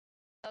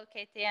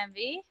que te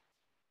envié.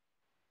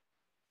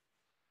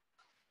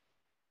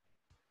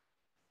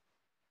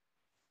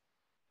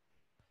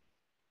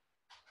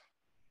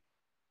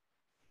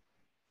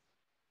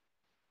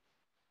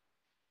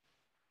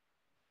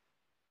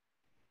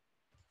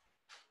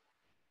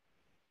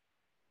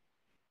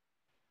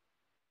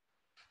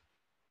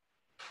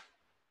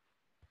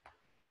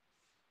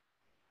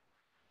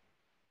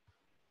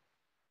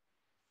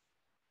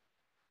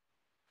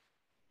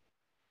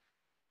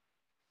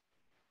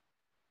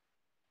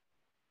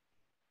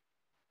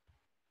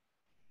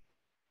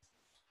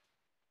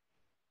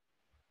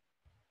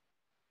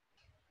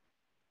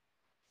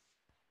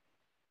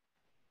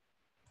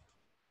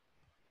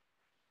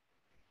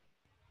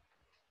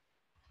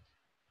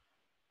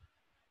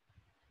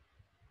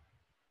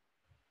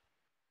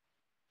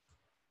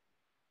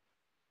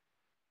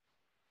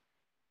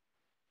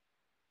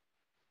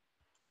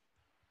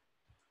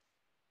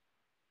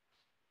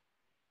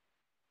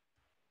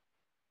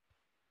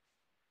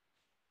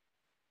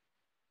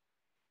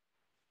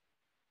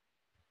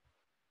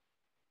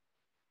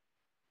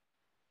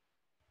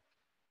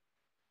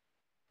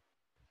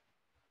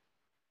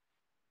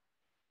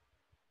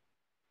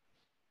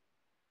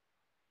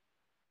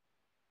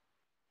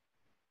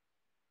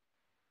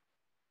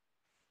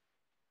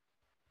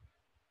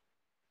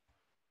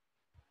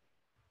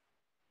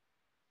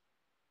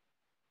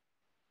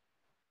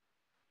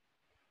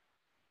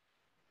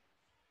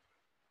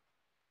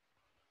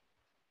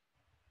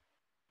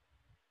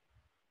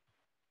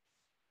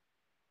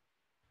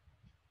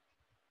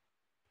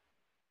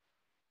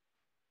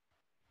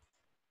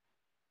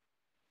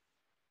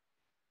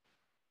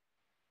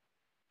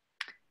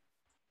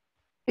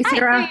 Hey,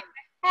 Sarah.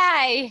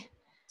 Hi.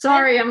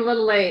 Sorry, I'm a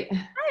little late.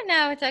 I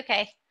know, it's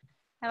okay.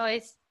 I'm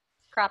always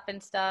cropping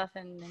stuff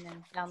and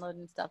then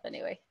downloading stuff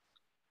anyway.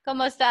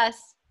 ¿Cómo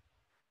estás?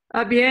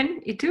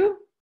 Bien, ¿y tú?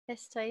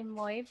 Estoy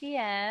muy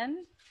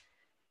bien.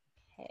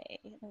 Okay,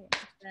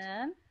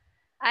 then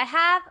I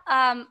have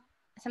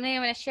something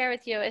I'm going to share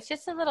with you. It's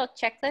just a little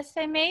checklist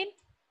I made.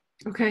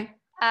 Okay.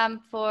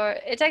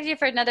 It's actually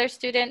for another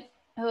student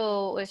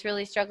who was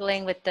really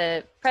struggling with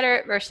the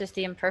preterite versus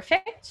the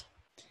imperfect.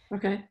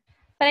 Okay.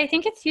 But I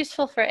think it's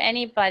useful for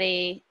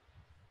anybody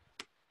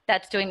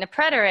that's doing the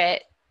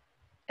preterite,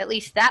 at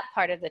least that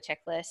part of the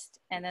checklist.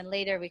 And then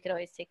later we could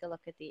always take a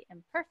look at the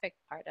imperfect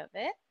part of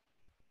it.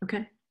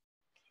 Okay.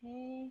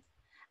 Okay.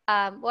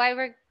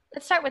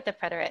 Let's start with the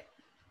preterite.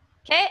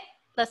 Okay.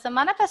 La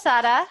semana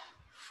pasada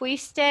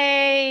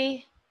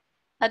fuiste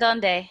a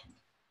dónde?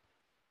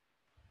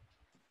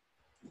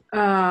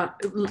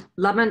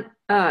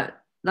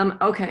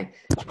 Okay.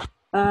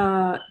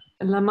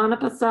 La semana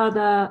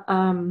pasada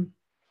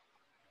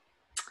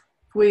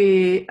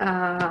fui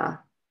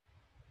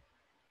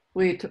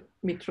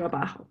mi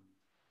trabajo.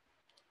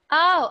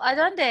 Oh, ¿a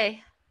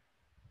dónde?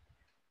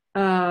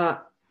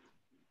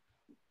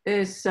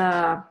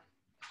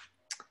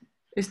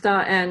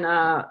 Está en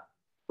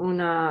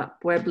un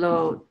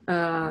pueblo,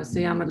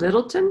 se llama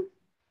Littleton.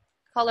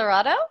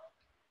 Colorado?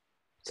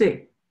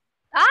 Sí.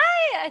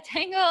 Ay,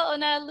 tengo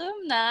una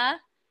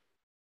alumna,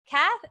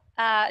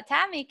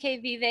 Tammy, que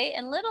vive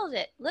en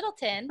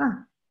Littleton.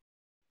 Ah.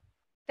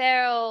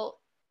 Pero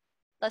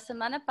la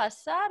semana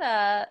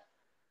pasada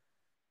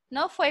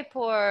no fue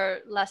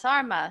por las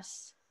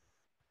armas.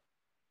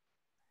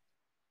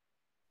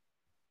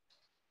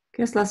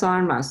 ¿Qué es las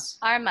armas?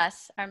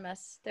 Armas.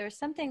 There was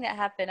something that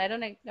happened. I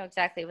don't know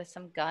exactly, with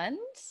some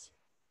guns.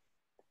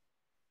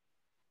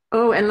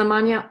 Oh, en la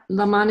mañana.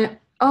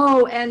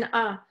 Oh, en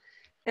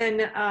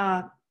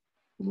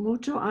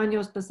muchos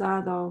años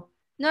pasado.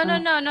 No.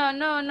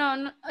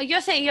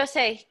 Yo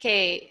sé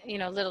que,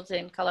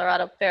 Littleton,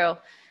 Colorado, pero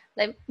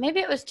maybe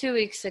it was 2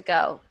 weeks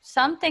ago.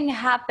 Something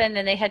happened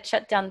and they had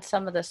shut down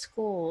some of the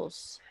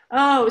schools.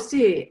 Oh,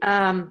 sí.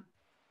 En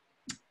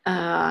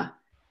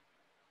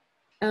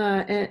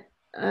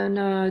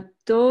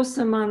 2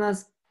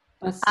 semanas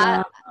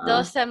pasadas.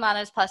 2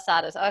 semanas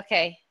pasadas,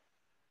 okay.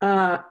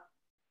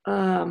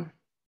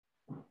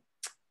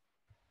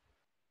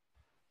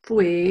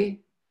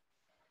 Fui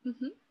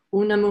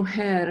una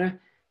mujer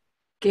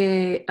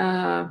que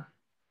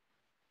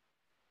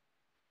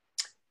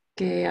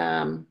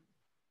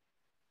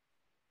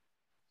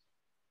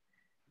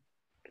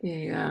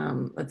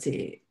let's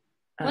see.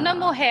 Una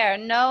mujer,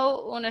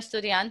 no un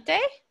estudiante.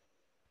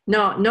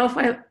 No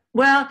fue,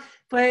 well,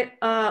 fue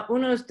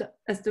un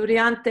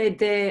estudiante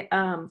de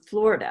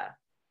Florida.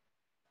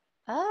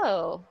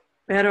 Oh.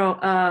 Pero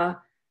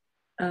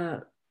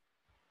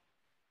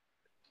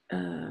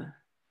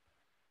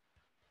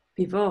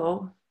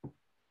vivo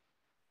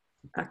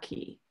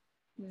aquí.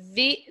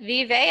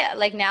 Vive,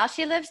 like now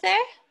she lives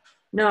there?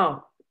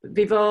 No,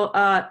 vivo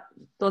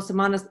 2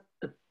 semanas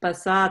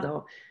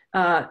pasado.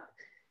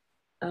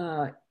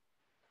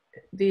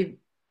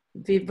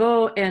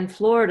 Vivo en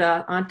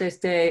Florida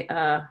antes de...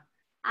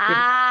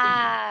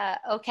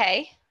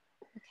 Okay.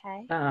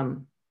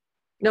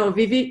 No,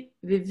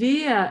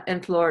 vivía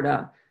en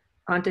Florida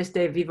antes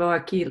de vivo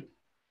aquí.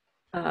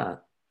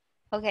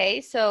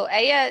 Okay, so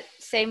ella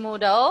se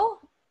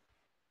mudó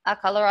a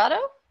Colorado?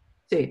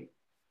 Sí.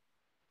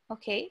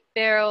 Ok,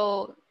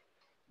 pero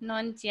no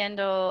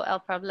entiendo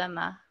el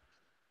problema.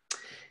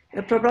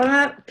 El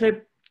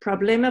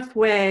problema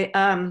fue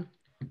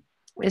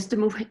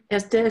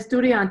este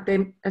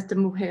estudiante, esta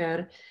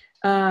mujer,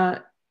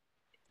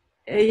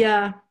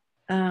 ella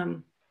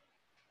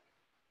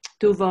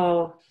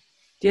tuvo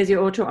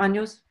 18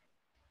 años.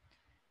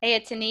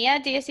 Ella tenía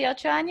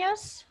 18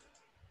 años.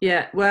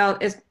 Yeah, well,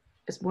 es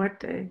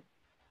muerte.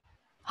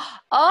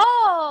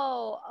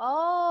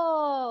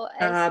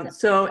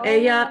 So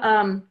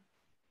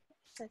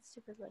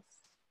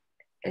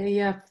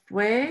ella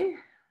fue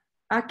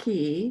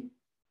aquí.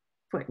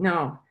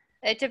 No.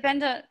 It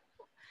depends on,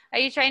 are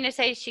you trying to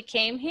say she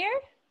came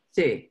here?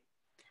 Sí.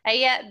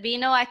 Ella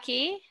vino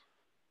aquí.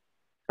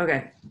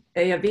 Okay.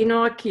 Ella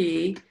vino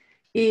aquí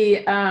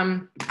y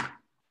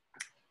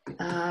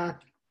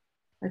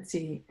let's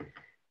see.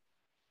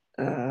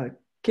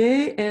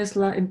 ¿Qué es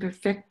la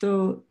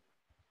imperfecto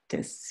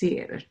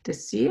decir?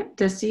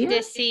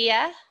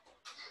 Decía.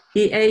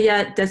 Y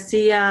ella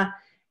decía,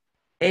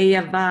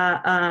 ella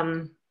va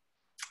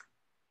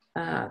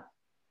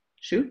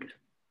shoot.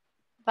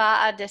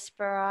 Va a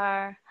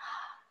disparar.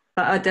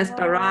 Va a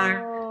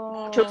disparar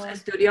muchos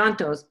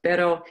estudiantes,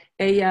 pero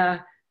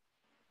ella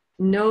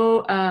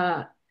no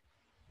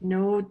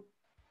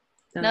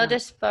No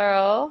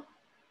disparó.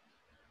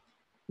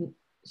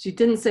 She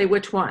didn't say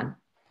which one.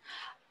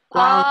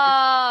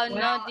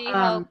 No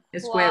dijo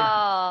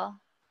escuela.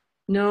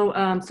 No,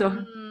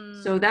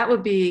 so that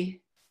would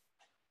be.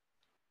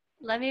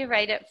 Let me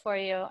write it for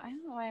you. I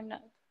don't know why I'm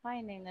not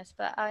finding this,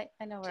 but I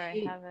know where I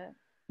have it.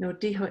 No,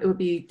 dijo, it would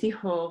be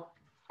dijo.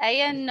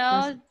 Ella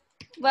no,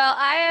 well,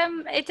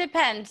 it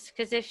depends,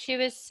 because if she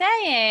was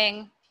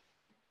saying,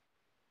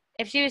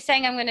 I'm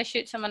going to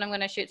shoot someone, I'm going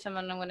to shoot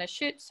someone, I'm going to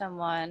shoot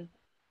someone,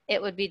 it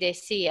would be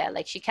decía,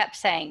 like she kept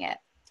saying it.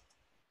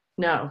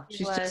 No,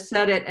 she just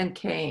said it and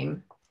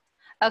came.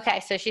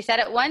 Okay, so she said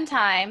it one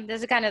time. This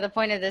is kind of the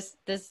point of this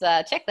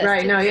checklist.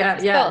 Right, no, yeah,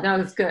 cool.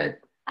 No, it's good.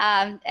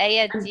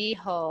 Ella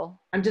dijo.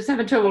 I'm just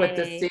having trouble with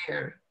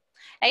decir.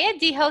 Ella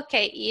dijo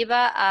que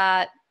iba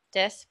a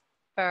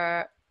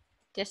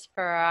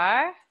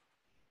disparar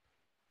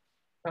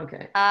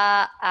okay.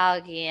 a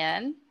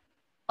alguien.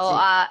 O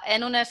sí.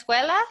 En una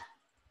escuela?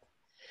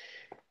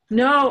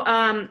 No,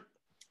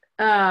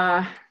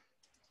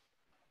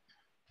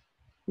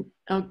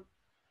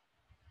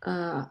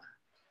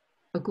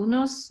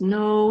 algunos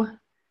no,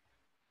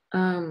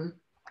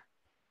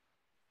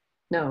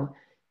 no.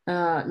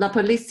 La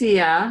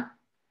policía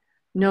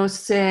no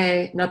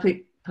sé,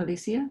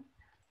 policía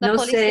no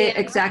sé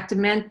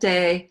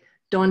exactamente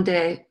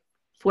dónde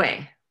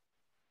fue.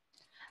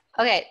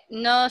 Okay,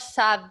 no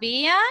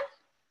sabían?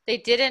 They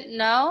didn't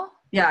know?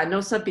 Yeah,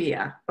 no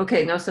sabía.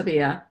 Okay, no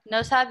sabía.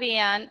 No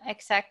sabían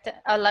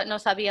no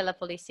sabía la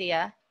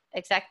policía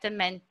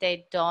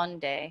exactamente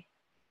dónde.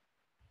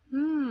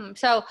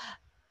 So,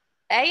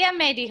 ella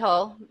me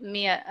dijo,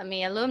 mi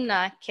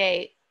alumna,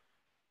 que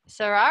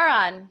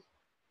cerraron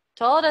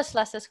todas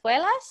las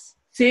escuelas.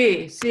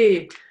 Sí,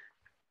 sí,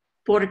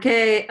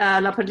 porque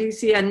la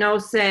policía no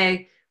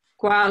sé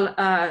cuál,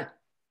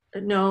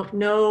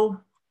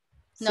 no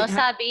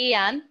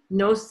sabían.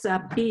 No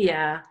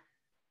sabía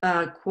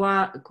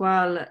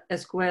cuál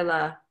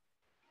escuela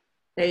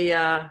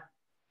ella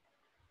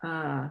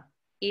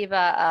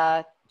iba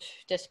a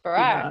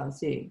disparar.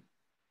 Sí,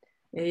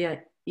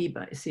 ella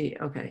iba, sí,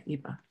 okay,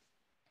 iba.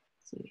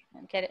 Sí.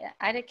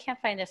 I can't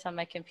find this on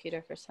my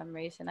computer for some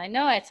reason. I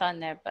know it's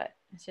on there, but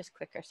it's just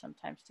quicker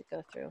sometimes to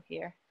go through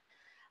here.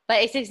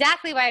 But it's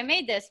exactly why I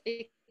made this,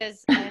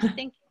 because I was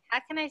thinking, how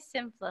can I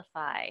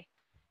simplify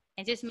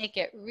and just make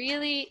it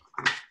really,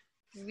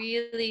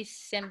 really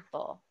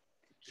simple?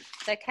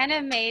 So I kind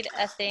of made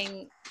a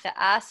thing to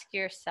ask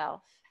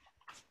yourself,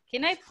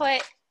 can I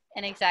put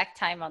an exact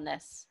time on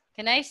this?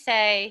 Can I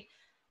say,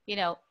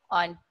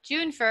 on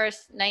June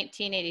 1st,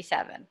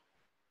 1987?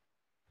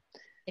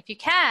 If you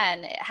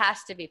can, it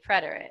has to be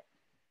preterite.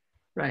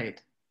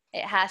 Right.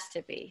 It has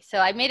to be. So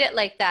I made it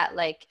like that.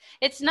 Like,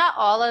 it's not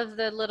all of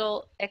the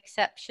little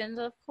exceptions,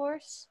 of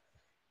course,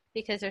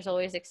 because there's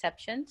always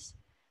exceptions.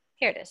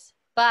 Here it is.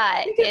 But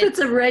I think if it's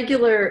a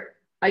regular,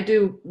 I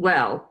do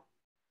well.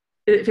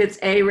 If it's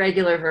a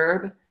regular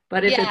verb,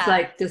 but if it's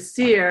like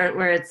decir,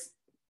 where it's,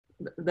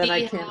 then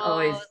I can't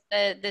always.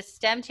 The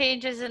stem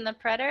changes in the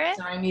preterite.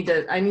 So I need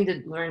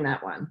to learn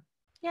that one.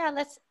 Yeah,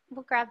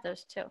 we'll grab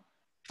those too.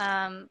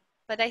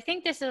 But I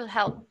think this will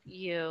help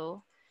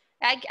you.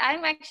 I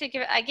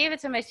gave it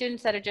to my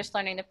students that are just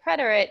learning the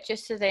preterite,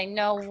 just so they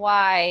know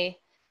why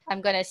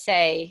I'm going to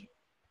say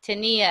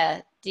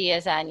tenía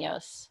 10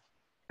 años.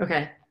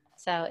 Okay.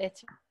 So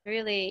it's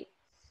really,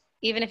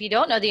 even if you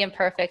don't know the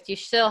imperfect, you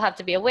still have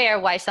to be aware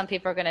why some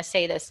people are going to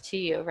say this to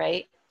you,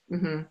 right?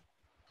 Mm-hmm.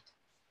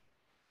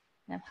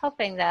 I'm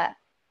hoping that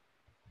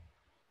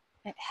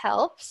it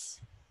helps,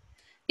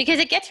 because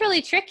it gets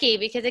really tricky,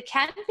 because it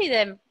can be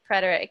the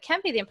preterite, it can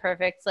be the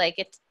imperfect. Like,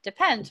 it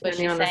depends what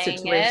she's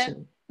saying it.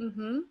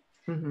 Mm-hmm.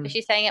 Mm-hmm. But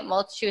she's saying it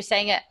she was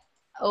saying it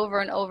over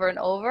and over and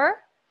over.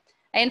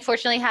 I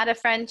unfortunately had a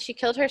friend, she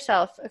killed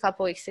herself a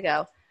couple weeks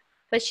ago,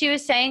 but she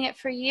was saying it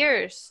for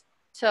years.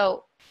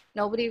 So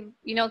nobody,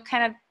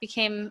 kind of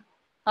became,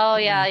 oh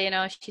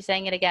yeah, she's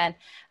saying it again.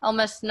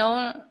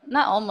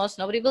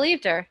 Nobody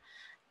believed her.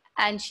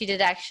 And she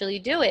did actually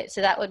do it.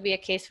 So that would be a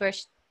case where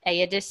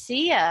ella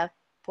decía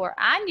por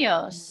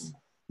años.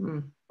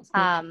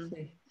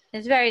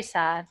 It's very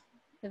sad.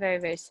 Very,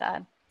 very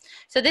sad.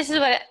 So this is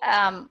what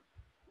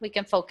we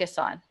can focus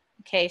on.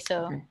 Okay,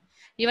 so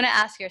you want to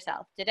ask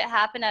yourself, did it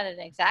happen at an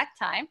exact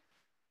time?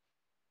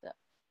 So,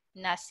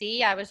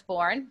 nací, I was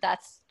born.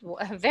 That's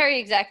a very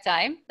exact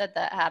time that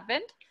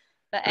happened.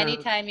 But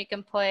anytime you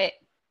can put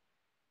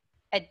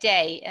a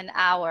day, an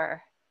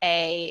hour,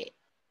 a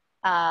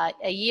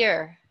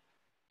year,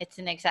 it's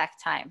an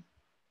exact time.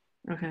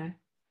 Okay.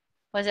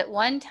 Was it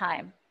one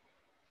time?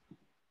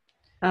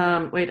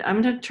 Wait,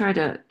 I'm going to try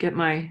to get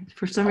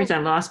for some reason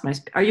I lost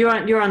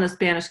you're on the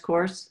Spanish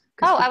course?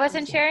 Oh, I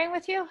wasn't sharing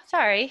with you?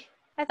 Sorry.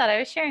 I thought I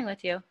was sharing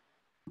with you.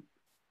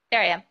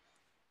 There I am.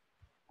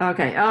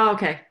 Okay. Oh,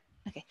 okay.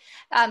 Okay.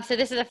 So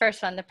this is the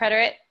first one, the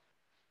preterite.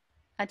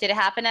 Did it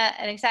happen at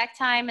an exact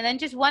time? And then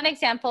just one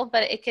example,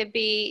 but it could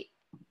be,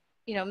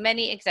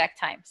 many exact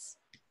times.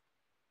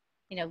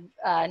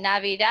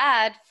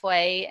 Navidad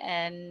fue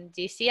en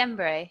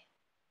diciembre.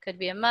 Could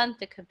be a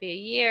month, it could be a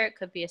year, it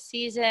could be a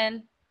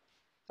season,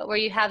 but where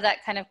you have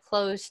that kind of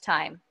closed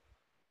time.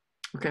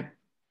 Okay.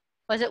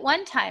 Was it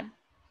one time?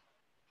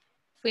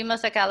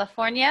 Fuimos a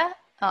California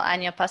el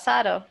año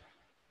pasado.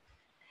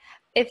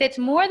 If it's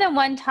more than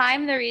one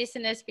time, the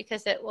reason is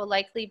because it will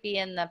likely be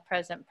in the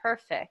present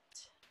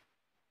perfect.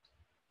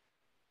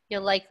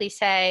 You'll likely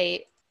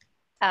say,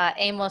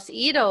 hemos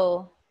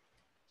ido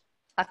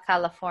a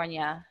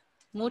California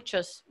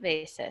muchas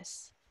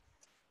veces.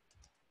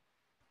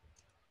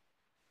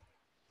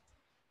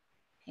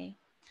 Okay.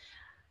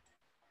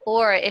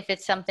 Or if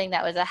it's something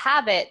that was a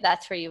habit,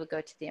 that's where you would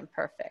go to the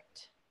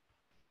imperfect.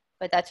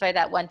 But that's why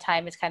that one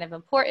time is kind of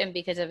important,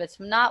 because if it's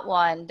not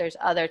one, there's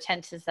other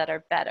tenses that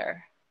are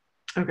better.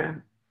 Okay.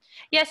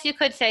 Yes, you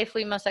could say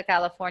fuimos a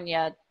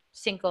California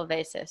 5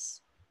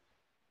 veces.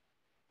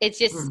 It's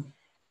just,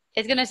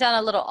 it's going to sound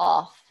a little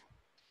off.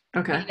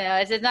 Okay.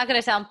 It's not going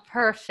to sound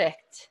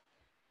perfect,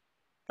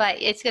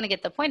 but it's going to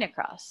get the point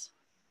across.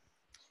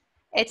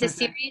 It's a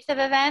series of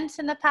events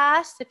in the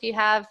past. If you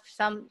have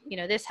some,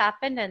 this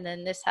happened and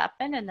then this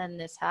happened and then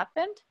this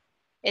happened,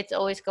 it's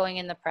always going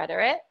in the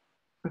preterite.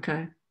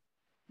 Okay.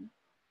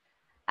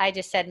 I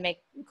just said me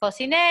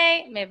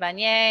cociné, me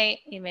bañé,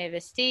 y me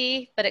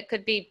vestí, but it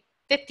could be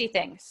 50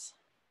 things.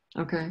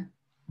 Okay.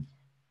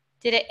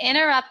 Did it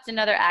interrupt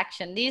another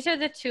action? These are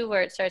the two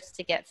where it starts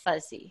to get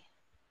fuzzy,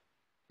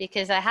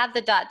 because I have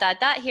the ...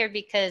 here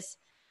because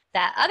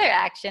that other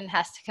action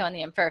has to go in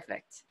the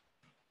imperfect.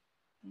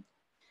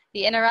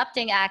 The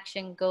interrupting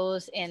action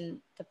goes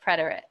in the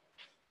preterite.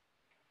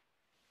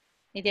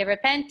 Y de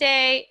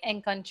repente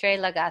encontré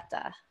la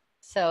gata.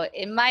 So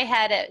in my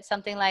head, it's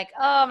something like,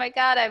 oh my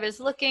God, I was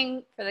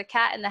looking for the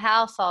cat in the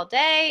house all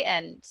day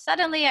and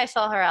suddenly I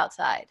saw her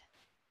outside.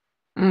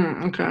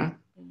 Okay.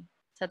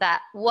 So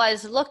that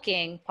was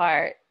looking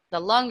part, the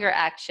longer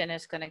action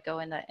is going to go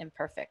in the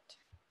imperfect.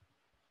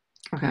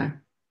 Okay.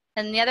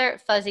 And the other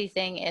fuzzy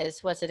thing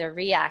is, was it a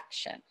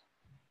reaction?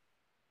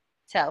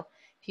 So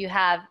if you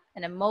have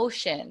an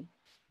emotion,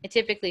 it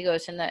typically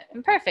goes in the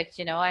imperfect.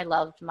 I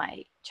loved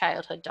my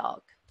childhood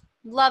dog.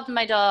 Loved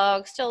my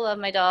dog, still love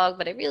my dog,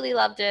 but I really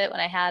loved it when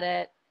I had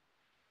it.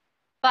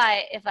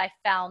 But if I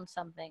found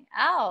something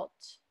out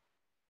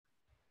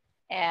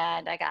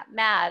and I got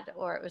mad,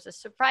 or it was a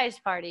surprise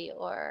party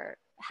or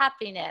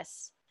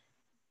happiness,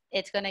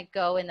 it's going to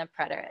go in the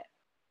preterite.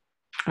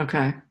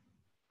 Okay.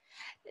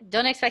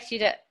 Don't expect you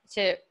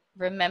to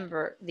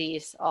remember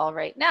these all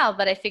right now,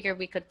 but I figured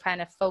we could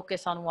kind of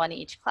focus on one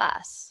each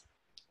class.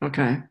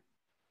 Okay.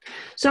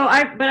 So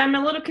but I'm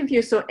a little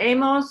confused. So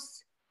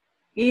hemos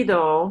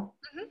ido.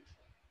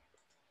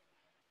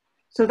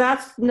 So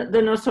that's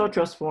the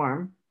nosotros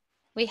form.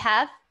 We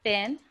have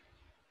been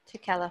to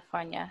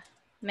California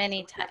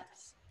many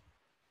times.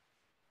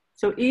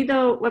 So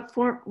ido, what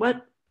form?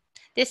 What?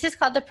 This is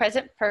called the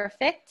present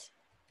perfect.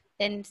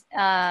 And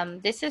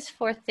this is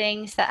for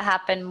things that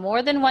happen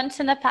more than once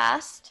in the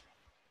past.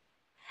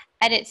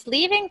 And it's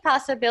leaving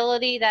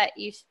possibility that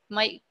you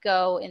might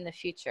go in the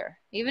future,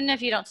 even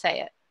if you don't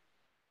say it.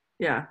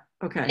 Yeah,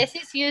 okay. This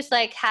is used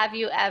like, have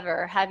you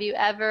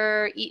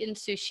ever eaten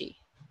sushi?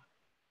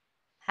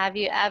 Have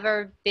you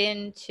ever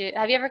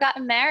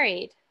gotten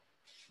married?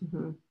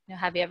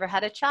 Have you ever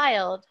had a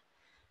child?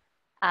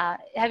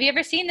 Have you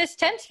ever seen this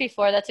tense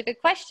before? That's a good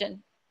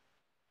question.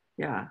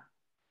 Yeah.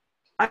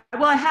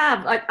 I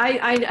have.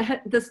 I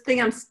this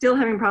thing I'm still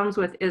having problems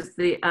with is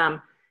the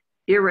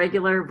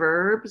irregular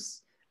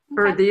verbs.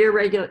 Okay. Or the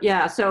irregular,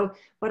 yeah. So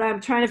what I'm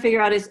trying to figure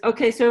out is,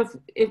 okay, so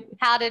if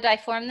how did I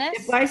form this?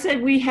 If I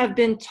said we have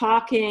been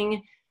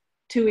talking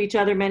to each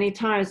other many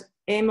times,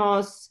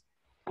 hemos,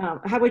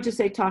 how would you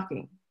say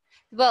talking?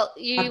 Well,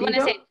 you want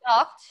to say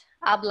talked,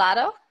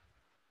 hablado.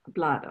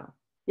 Hablado.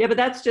 Yeah, but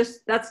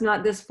that's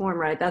not this form,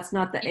 right? That's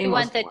not the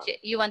hemos form.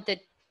 You want the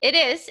It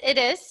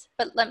is.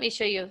 But let me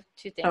show you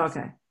two things Oh,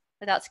 okay.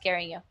 without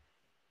scaring you.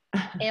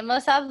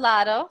 Hemos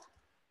hablado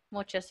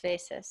muchas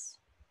veces.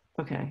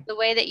 Okay. The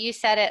way that you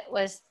said it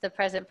was the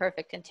present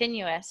perfect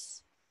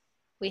continuous.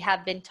 We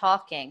have been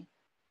talking.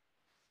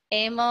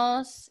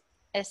 Hemos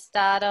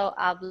estado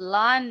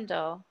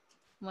hablando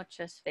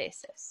muchas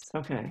veces.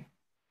 Okay.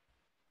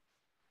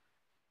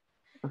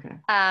 Okay.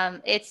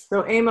 It's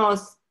so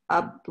hemos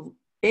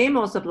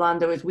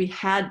hablando is we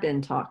had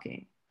been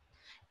talking.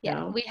 yeah,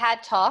 No? we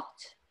had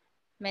talked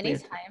many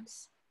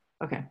times.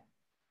 Okay.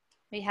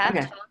 We have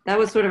Okay. talked. That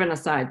was sort of an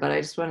aside, but I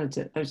was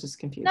just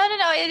confused.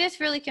 No, it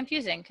is really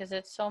confusing because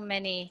it's so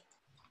many.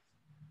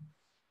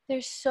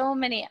 There's so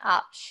many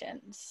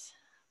options.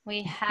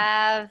 We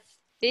have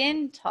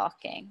been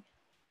talking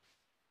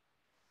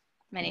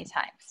many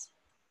times.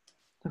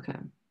 Okay.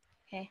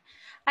 Okay.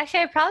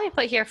 Actually, I probably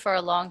put here for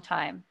a long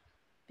time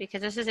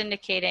because this is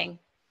indicating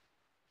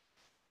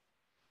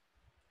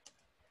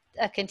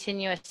a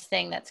continuous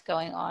thing that's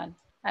going on.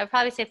 I would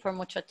probably say por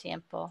mucho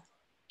tiempo.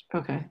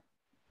 Okay.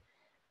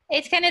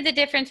 It's kind of the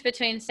difference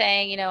between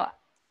saying, you know,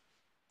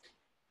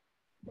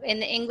 in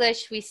the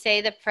English, we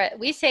say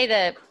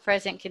the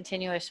present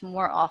continuous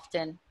more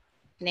often.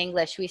 In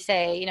English, we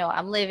say, you know,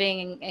 I'm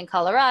living in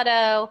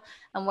Colorado,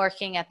 I'm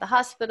working at the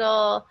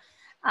hospital,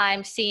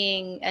 I'm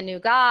seeing a new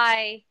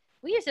guy.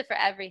 We use it for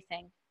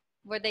everything,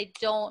 where they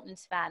don't in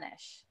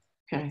Spanish.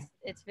 Okay.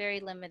 It's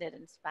very limited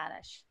in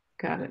Spanish.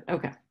 Got it.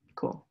 Okay.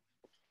 Cool.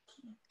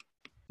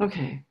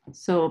 Okay.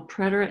 So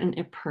preterite and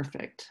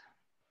imperfect.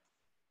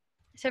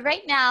 So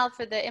right now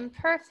for the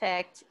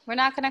imperfect, we're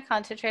not going to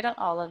concentrate on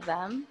all of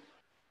them.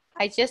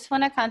 I just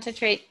want to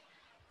concentrate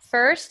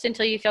first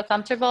until you feel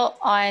comfortable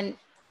on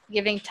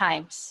giving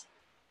times.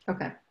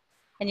 Okay.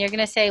 And you're going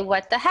to say,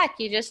 what the heck?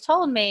 You just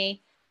told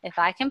me if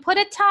I can put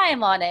a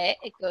time on it,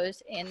 it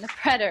goes in the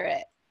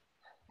preterite.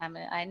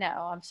 I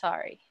know, I'm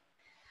sorry.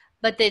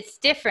 But it's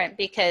different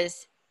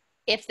because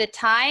if the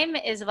time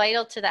is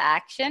vital to the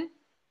action,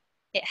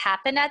 it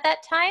happened at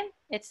that time,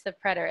 it's the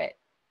preterite.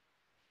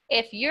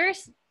 If you're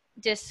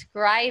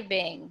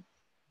describing,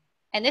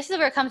 and this is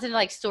where it comes into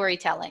like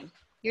storytelling,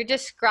 you're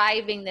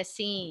describing the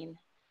scene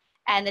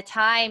and the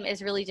time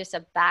is really just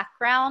a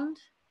background,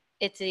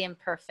 it's the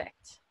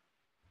imperfect.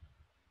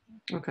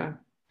 Okay.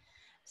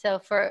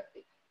 So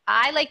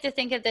I like to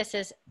think of this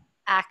as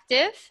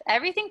active.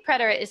 Everything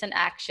preterite is an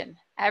action.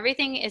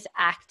 Everything is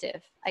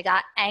active. I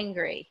got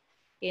angry.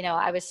 You know,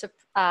 I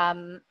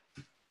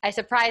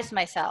surprised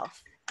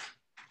myself.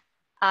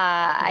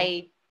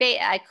 I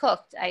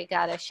cooked. I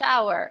got a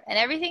shower. And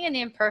everything in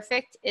the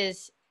imperfect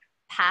is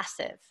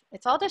passive.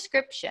 It's all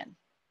description.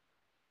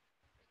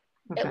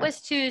 Okay. It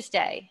was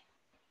Tuesday.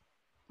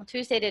 Well,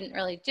 Tuesday didn't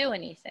really do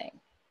anything.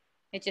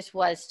 It just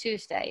was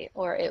Tuesday,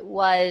 or it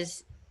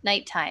was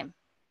nighttime.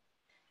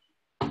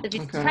 If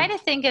you try to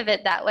think of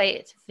it that way,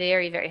 it's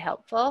very, very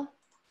helpful.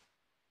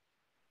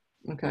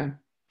 Okay. And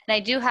I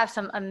do have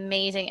some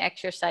amazing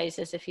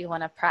exercises if you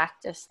want to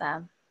practice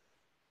them.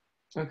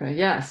 Okay.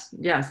 Yes.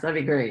 That'd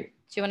be great.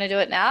 Do you want to do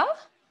it now?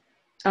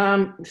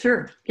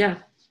 Sure. Yeah.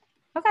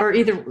 Okay. Or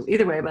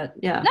either way, but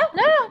yeah. No.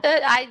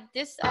 I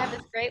have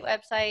this great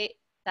website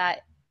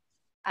that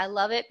I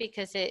love it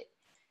because it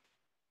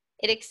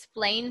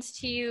explains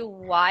to you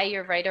why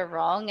you're right or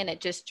wrong, and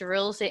it just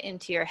drills it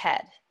into your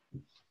head.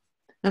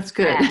 That's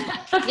good.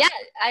 Yeah,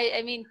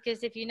 I mean,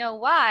 because if you know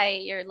why,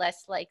 you're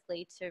less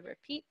likely to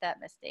repeat that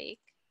mistake.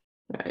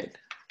 Right.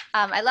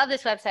 I love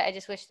this website. I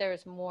just wish there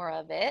was more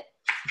of it.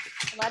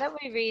 Why don't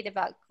we read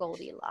about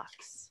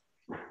Goldilocks?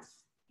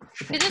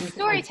 Because it's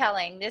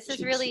storytelling. This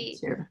is really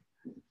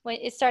when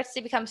it starts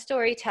to become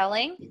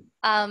storytelling.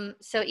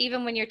 So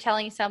even when you're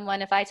telling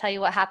someone, if I tell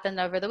you what happened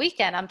over the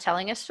weekend, I'm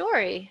telling a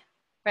story,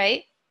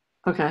 right?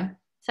 Okay.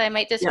 So I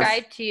might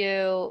describe to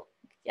you,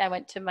 I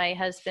went to my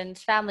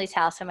husband's family's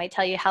house. I might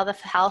tell you how the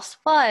house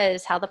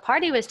was, how the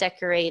party was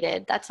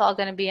decorated. That's all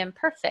going to be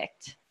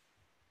imperfect.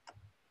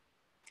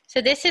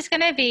 So this is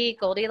going to be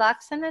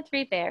Goldilocks and the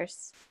Three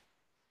Bears.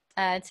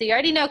 So you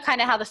already know kind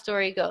of how the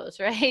story goes,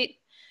 right?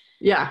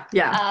 Yeah.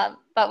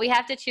 But we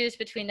have to choose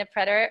between the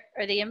preterite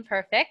or the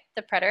imperfect.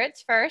 The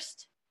preterite's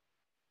first.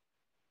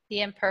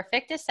 The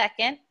imperfect is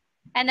second.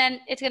 And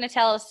then it's going to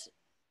tell us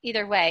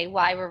either way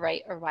why we're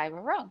right or why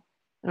we're wrong.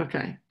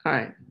 Okay. All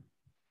right.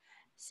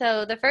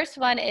 So the first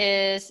one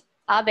is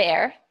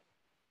haber.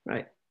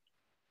 Right.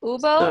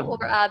 Hubo or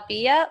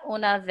había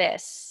una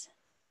vez.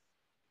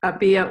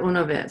 Había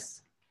una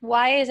vez.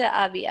 Why is it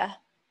había?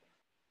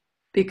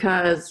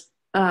 Because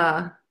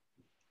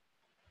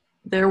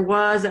there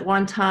was at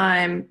one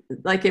time,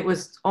 like it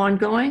was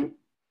ongoing?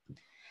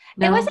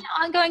 No? It wasn't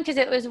ongoing because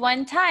it was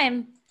one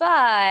time,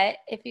 but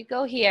if you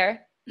go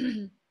here,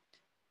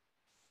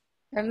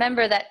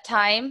 remember that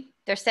time,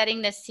 they're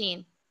setting this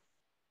scene.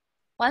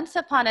 Once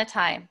upon a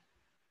time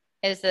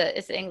is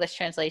the English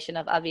translation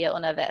of había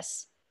una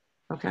vez.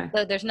 Okay.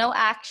 So there's no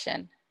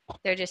action.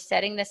 They're just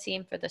setting the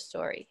scene for the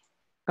story.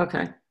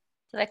 Okay.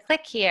 So if I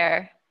click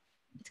here,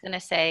 it's going to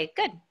say,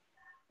 good.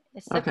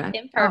 It's the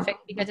imperfect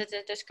because it's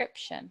a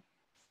description.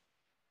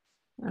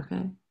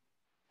 Okay.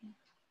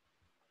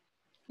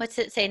 What's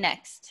it say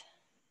next?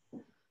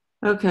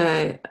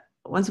 Okay.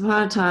 Once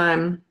upon a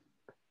time,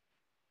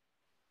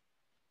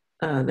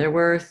 there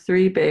were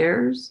 3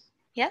 bears.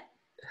 Yep.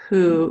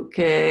 Who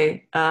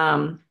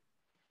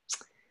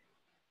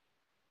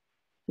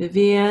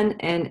vivían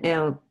en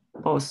el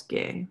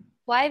bosque.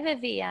 Why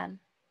vivían?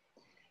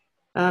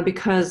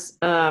 Because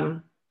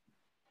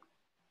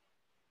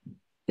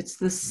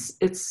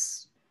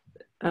it's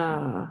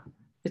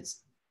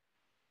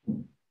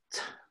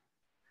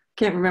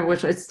can't remember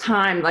which one. It's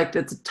time, like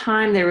it's a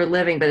time they were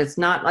living, but it's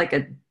not like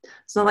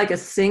a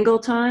single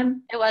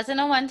time. It wasn't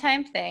a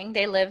one-time thing.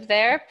 They lived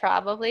there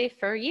probably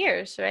for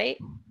years, right?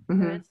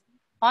 Mm-hmm. It was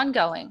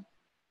ongoing.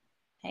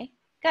 Okay,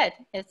 good.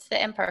 It's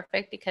the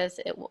imperfect because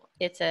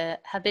it's a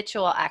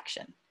habitual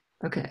action.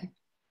 Okay.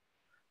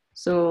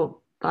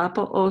 So,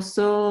 Papa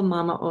oso,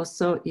 Mama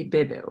oso, y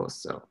bebé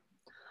oso.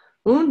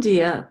 Un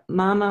día,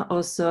 Mama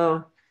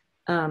oso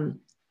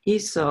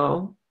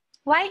hizo.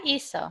 Why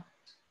hizo?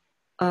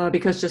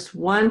 Because just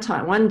one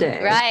day.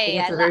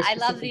 Right. I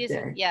love these.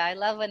 Day. Yeah, I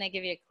love when they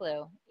give you a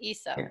clue.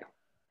 Hizo.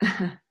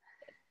 Yeah.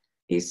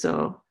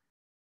 Hizo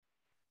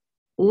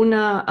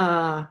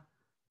una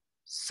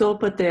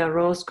sopa de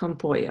arroz con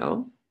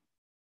pollo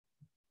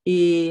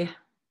y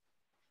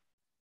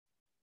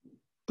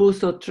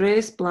puso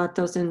 3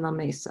 platos en la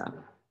mesa.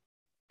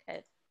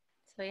 Good.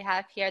 So we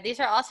have here,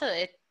 these are also,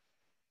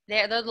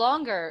 they're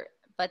longer,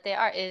 but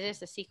it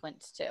is a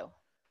sequence too.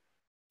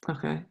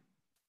 Okay.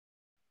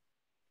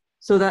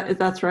 So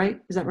that's right?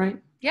 Is that right?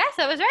 Yes,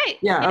 that was right.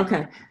 Yeah,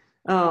 okay.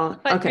 Oh,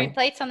 Put okay. 3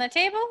 plates on the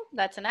table.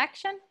 That's an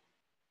action.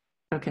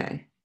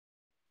 Okay.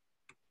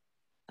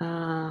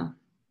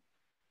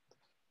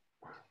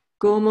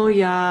 Como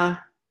ya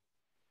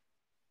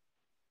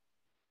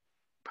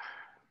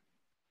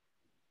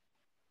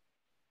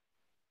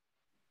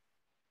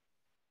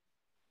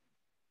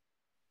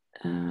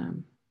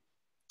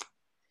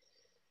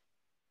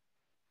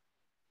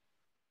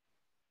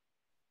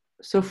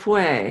so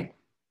fue.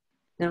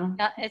 No?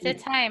 It's a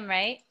time,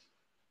 right?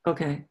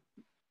 Okay.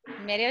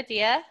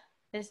 Mediodía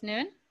is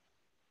noon.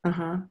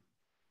 Uh-huh.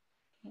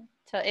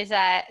 So is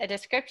that a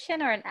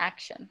description or an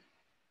action?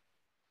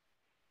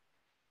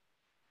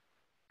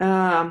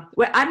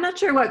 Well, I'm not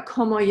sure what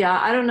como ya,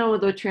 I don't know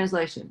the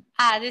translation.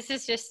 This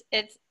is just,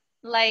 it's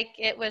like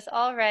it was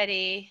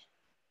already,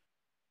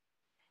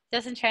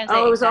 doesn't translate.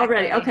 Oh, it was exactly.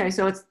 already, okay,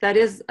 so that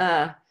is,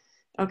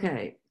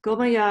 okay.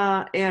 Como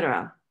ya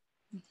era.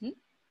 Mm-hmm.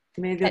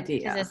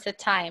 Mediodía. Because it's the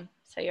time,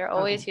 so you're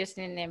always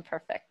using the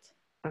imperfect.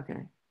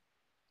 Okay.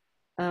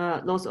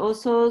 Los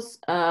osos,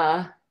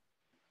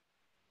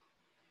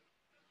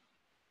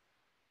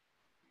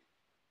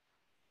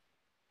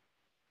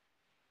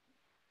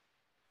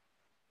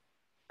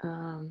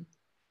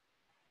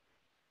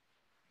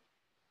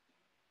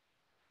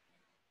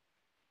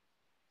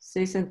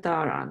 se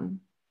sentaron.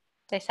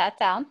 They sat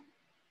down,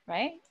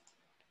 right?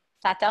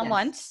 Sat down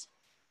once.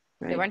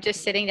 Right. They weren't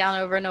just sitting down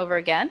over and over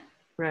again.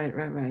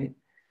 Right.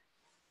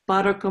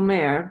 Para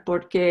comer,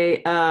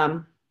 porque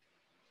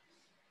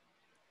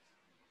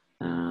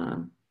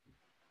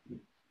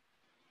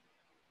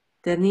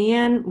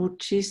tenían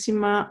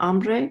muchísima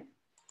hambre.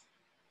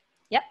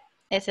 Yep,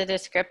 it's a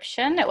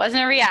description. It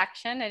wasn't a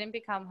reaction. They didn't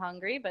become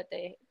hungry, but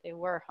they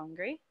were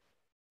hungry.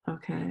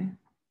 Okay.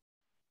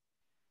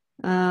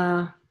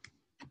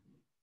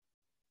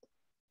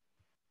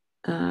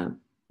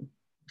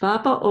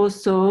 Papa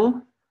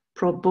oso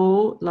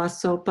probó la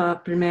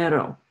sopa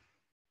primero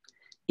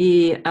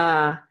y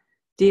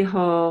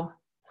dijo,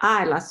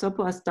 ay, la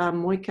sopa está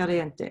muy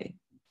caliente.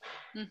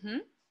 Mm-hmm.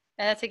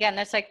 And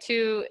that's like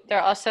 2,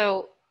 they're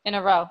also in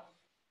a row.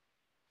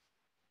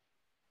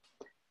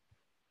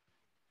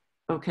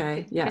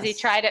 Okay, yes. Because he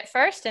tried it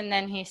first and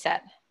then he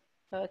said.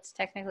 So it's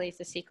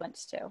a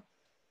sequence too.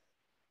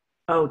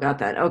 Oh, got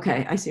that.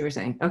 Okay, I see what you're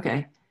saying.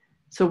 Okay.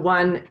 So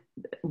one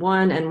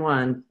and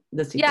one.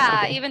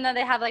 Yeah, okay. Even though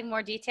they have like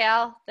more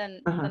detail than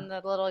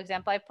the little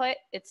example I put,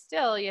 it's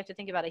still, you have to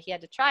think about it. He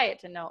had to try it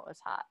to know it was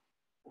hot.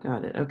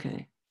 Got it.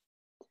 Okay.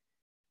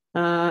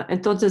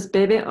 Entonces,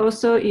 bebé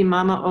oso y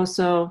mama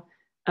oso.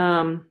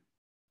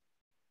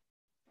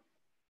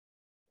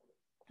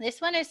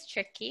 This one is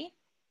tricky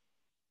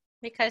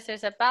because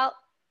there's about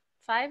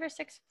 5 or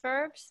 6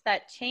 verbs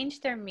that change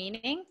their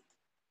meaning.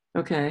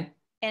 Okay.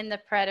 In the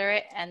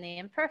preterite and the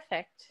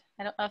imperfect.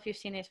 I don't know if you've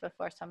seen these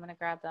before, so I'm going to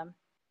grab them.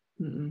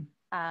 Mm-mm.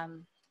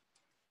 And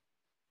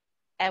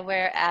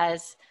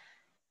whereas,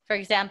 for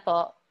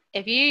example,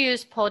 if you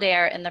use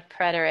poder in the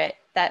preterite,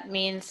 that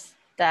means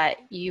that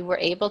you were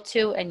able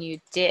to and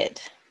you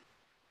did.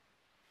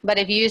 But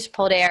if you use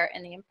poder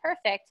in the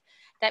imperfect,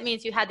 that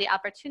means you had the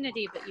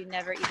opportunity, but you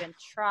never even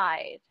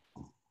tried.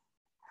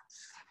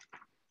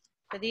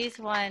 So these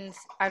ones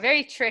are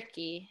very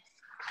tricky.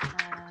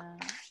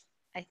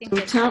 I think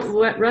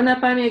run that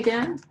by me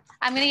again.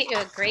 I'm going to get you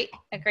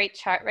a great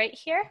chart right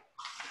here.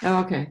 Oh,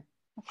 okay.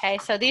 Okay,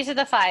 so these are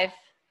the 5.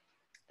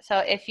 So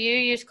if you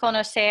use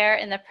conocer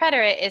in the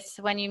preterite, it's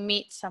when you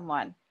meet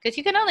someone. Because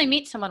you can only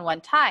meet someone one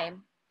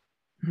time.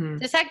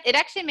 Mm-hmm. It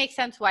actually makes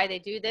sense why they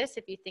do this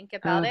if you think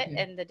about it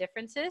and the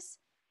differences.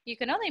 you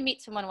can only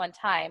meet someone one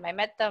time. I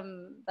met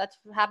them, that's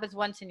what happens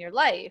once in your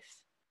life.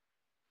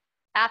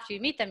 After you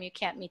meet them, you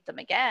can't meet them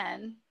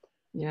again.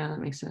 Yeah, that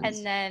makes sense.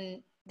 And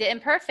then the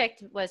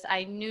imperfect was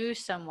I knew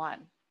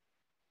someone.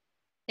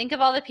 Think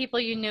of all the people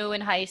you knew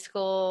in high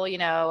school, you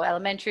know,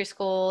 elementary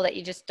school that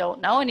you just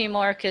don't know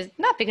anymore,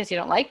 not because you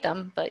don't like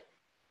them, but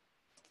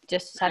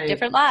just have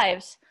different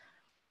lives.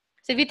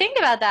 So if you think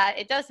about that,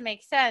 it does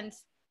make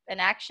sense, an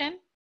action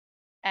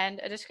and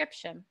a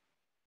description.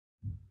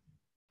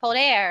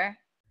 Poder,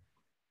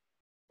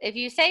 if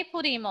you say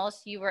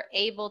pudimos, you were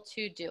able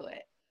to do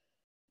it.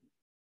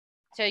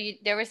 So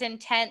there was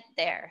intent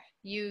there.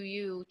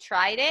 You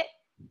tried it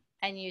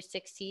and you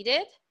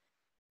succeeded.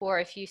 Or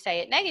if you say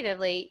it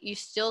negatively, you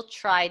still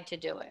tried to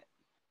do it.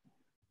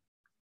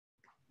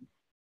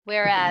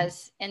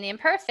 Whereas in the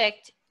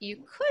imperfect,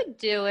 you could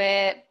do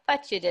it,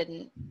 but you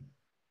didn't.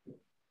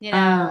 You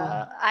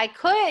know, I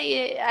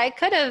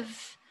could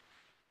have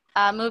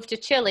moved to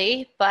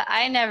Chile, but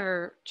I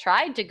never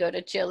tried to go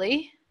to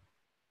Chile.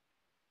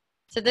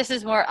 So this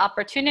is more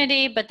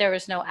opportunity, but there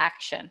was no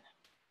action.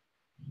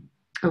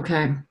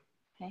 Okay.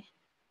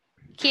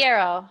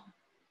 Querer.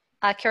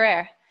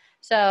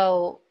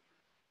 So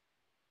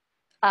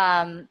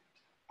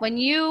when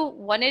you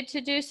wanted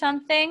to do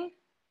something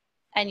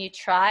and you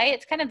try,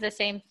 it's kind of the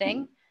same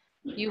thing.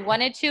 You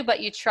wanted to,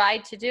 but you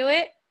tried to do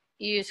it,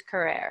 you use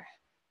querer.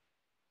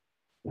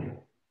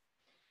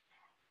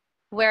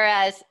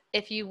 Whereas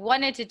if you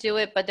wanted to do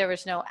it, but there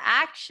was no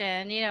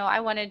action, you know, I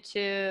wanted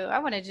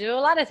to do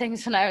a lot of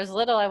things when I was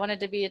little. I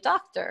wanted to be a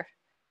doctor.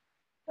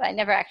 But I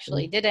never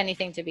actually did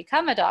anything to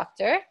become a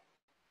doctor.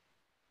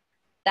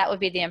 That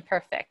would be the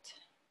imperfect.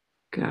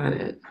 Got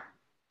it.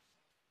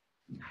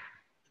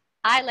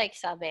 I like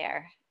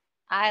saber.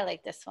 I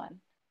like this one.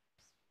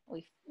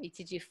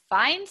 Did you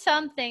find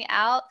something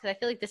out? Because I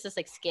feel like this is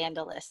like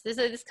scandalous.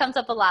 This comes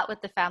up a lot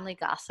with the family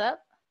gossip.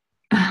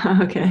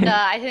 Okay. So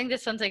I think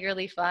this one's like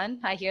really fun.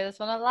 I hear this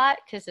one a lot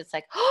because it's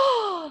like,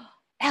 oh,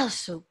 el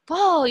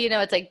supo, you know,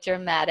 it's like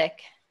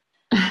dramatic.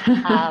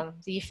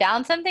 You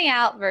found something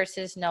out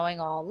versus knowing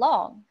all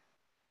along.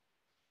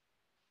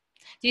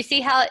 Do you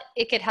see how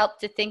it could help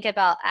to think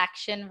about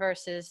action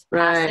versus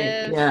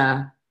passive? Right.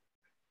 Yeah.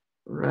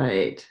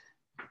 Right.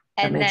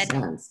 That And makes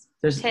then sense.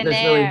 There's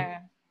really,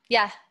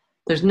 yeah.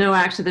 There's no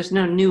action. There's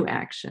no new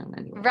action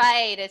anyway.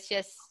 Right. It's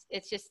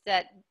just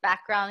that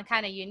background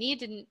kind of, you need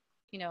to,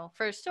 you know,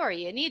 for a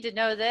story, you need to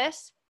know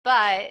this,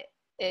 but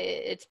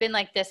it's been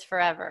like this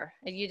forever.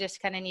 And you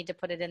just kind of need to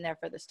put it in there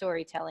for the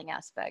storytelling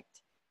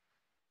aspect.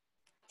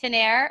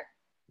 Tener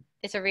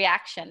is a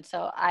reaction.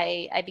 So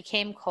I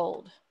became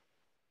cold.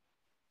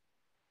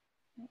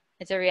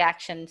 It's a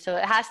reaction. So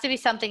it has to be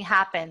something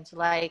happened.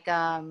 Like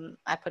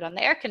I put on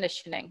the air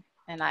conditioning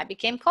and I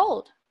became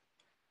cold.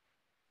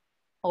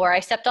 Or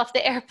I stepped off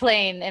the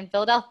airplane in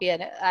Philadelphia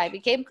and I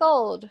became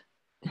cold.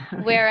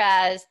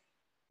 Whereas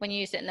when you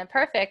use it in the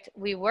perfect,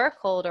 we were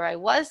cold or I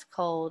was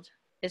cold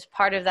is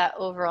part of that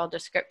overall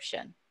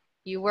description.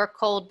 You were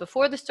cold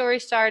before the story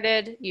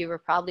started. You were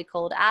probably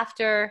cold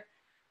after.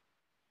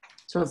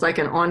 So it's like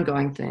an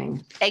ongoing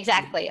thing.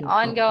 Exactly.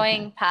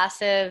 Ongoing, okay.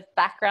 Passive,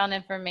 background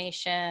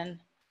information.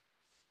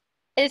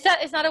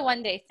 It's not a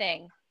one-day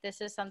thing.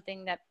 This is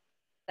something that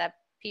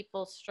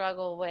people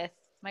struggle with.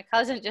 My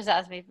cousin just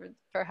asked me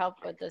for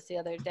help with this the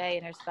other day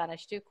in her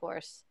Spanish 2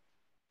 course.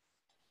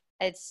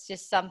 It's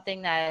just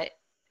something that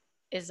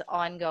is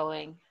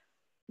ongoing.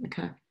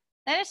 Okay.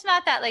 And it's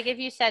not that, like, if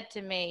you said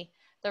to me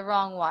the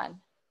wrong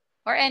one,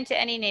 or to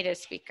any native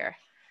speaker,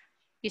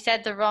 you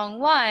said the wrong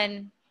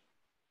one,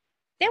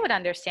 they would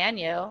understand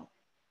you.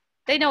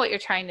 They know what you're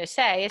trying to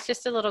say. It's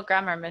just a little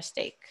grammar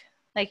mistake,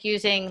 like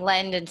using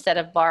lend instead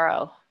of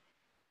borrow.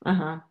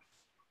 Uh-huh.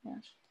 Yeah.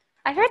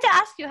 I heard to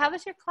ask you, how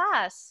was your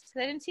class?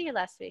 Because I didn't see you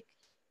last week.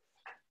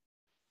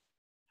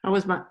 How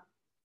was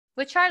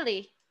with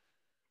Charlie?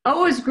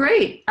 Oh, it was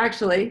great,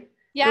 actually.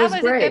 Yeah, was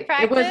it good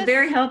practice? It was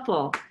very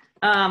helpful.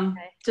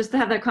 Just to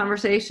have that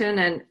conversation,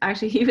 and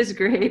actually he was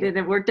great and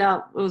it worked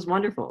out. It was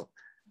wonderful.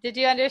 Did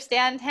you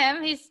understand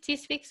him? He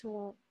speaks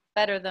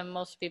better than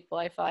most people,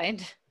 I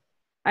find.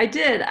 I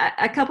did.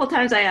 A couple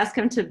times I asked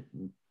him to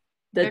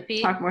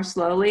talk more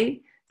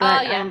slowly,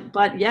 but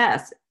but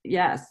yes.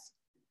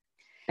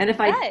 And if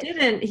I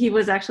didn't, he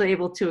was actually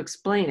able to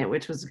explain it,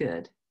 which was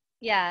good.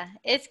 Yeah,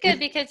 it's good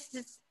because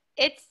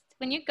it's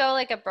when you go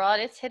like abroad,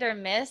 it's hit or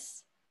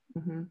miss.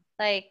 Mm-hmm.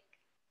 Like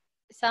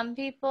some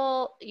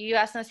people, you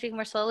ask them to speak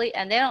more slowly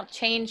and they don't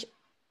change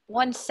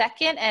 1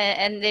 second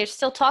and they're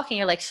still talking.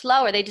 You're like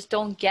slower. They just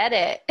don't get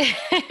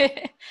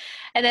it.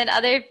 And then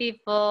other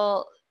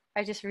people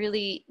are just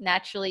really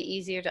naturally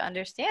easier to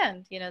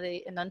understand. You know,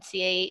 they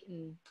enunciate,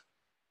 and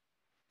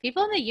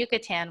people in the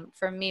Yucatan,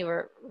 for me,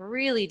 were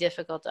really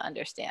difficult to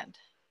understand.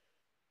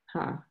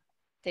 Huh.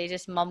 They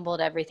just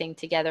mumbled everything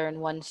together in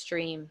one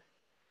stream.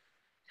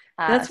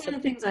 That's one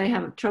of the things I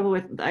have trouble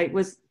with.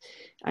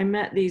 I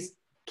met these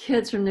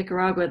kids from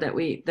Nicaragua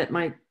that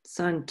my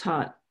son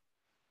taught.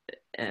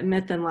 I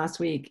met them last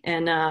week,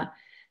 and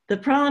the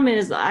problem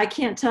is I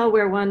can't tell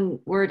where one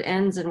word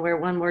ends and where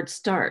one word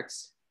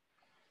starts.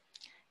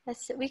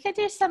 We could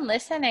do some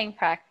listening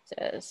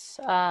practice.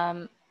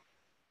 I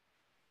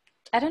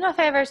don't know if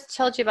I ever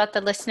told you about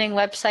the listening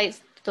website,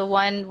 the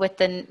one with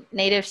the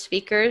native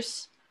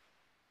speakers.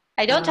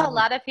 I don't tell a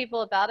lot of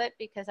people about it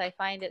because I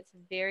find it's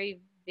very,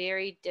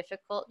 very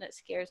difficult and it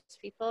scares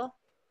people.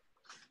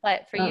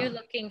 But for you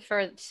looking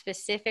for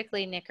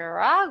specifically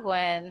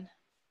Nicaraguan,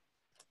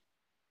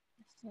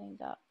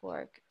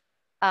 listening.org,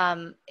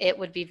 it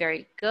would be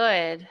very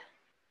good.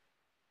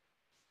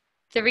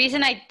 The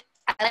reason I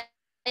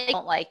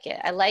don't like it,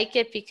 I like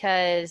it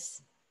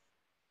because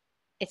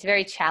it's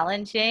very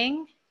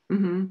challenging.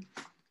 Mm-hmm.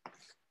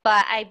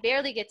 But I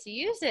barely get to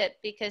use it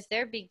because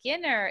their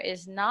beginner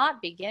is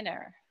not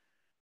beginner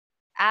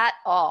at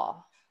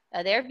all.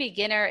 Their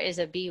beginner is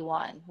a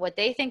B1. What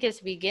they think is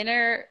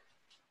beginner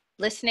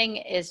listening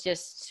is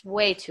just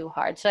way too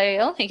hard. So I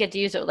only get to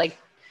use it like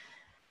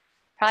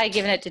probably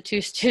giving it to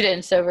 2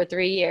 students over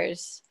 3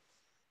 years.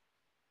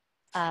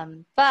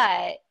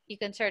 But you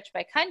can search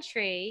by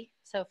country.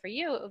 So for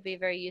you, it would be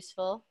very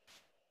useful.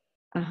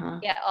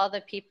 Yeah, all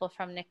the people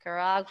from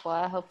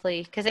Nicaragua,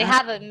 hopefully, because they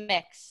have a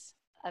mix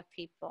of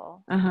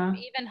people.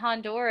 Even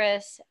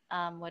Honduras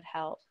would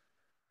help.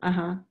 I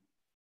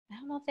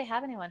don't know if they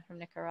have anyone from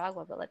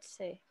Nicaragua, but let's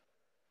see.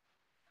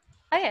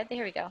 Oh yeah,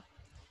 here we go.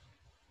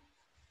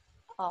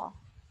 Oh,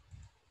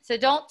 so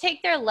don't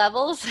take their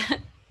levels.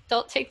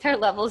 Don't take their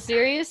levels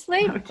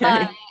seriously.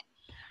 Okay.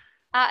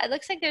 It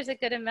looks like there's a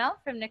good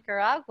amount from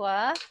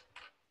Nicaragua.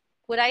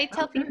 What I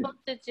tell people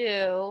to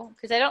do,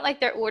 because I don't like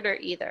their order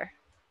either.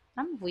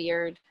 I'm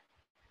weird.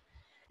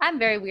 I'm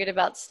very weird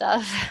about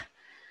stuff.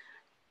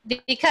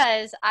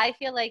 Because I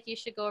feel like you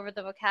should go over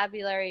the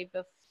vocabulary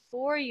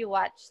before you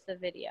watch the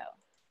video.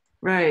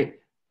 Right.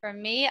 For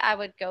me, I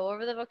would go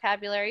over the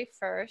vocabulary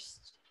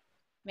first.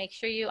 Make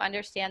sure you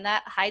understand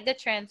that. Hide the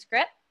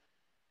transcript.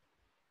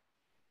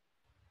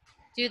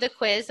 Do the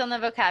quiz on the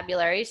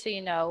vocabulary so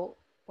you know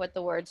what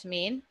the words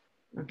mean.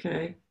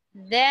 Okay.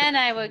 Then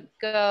I would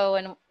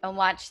go and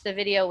watch the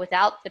video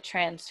without the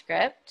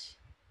transcript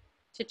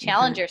to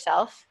challenge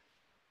yourself.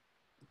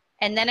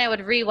 And then I would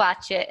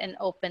rewatch it and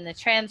open the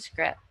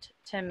transcript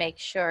to make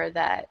sure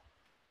that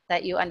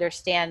you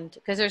understand,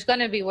 because there's going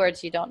to be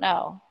words you don't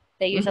know.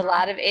 They use a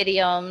lot of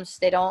idioms.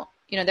 They don't,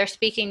 they're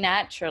speaking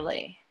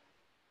naturally.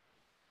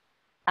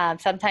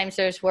 Sometimes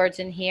there's words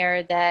in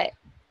here that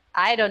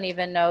I don't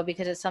even know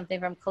because it's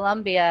something from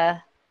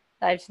Colombia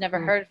that I've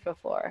never heard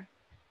before.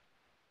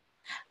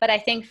 But I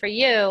think for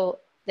you,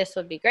 this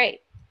would be great.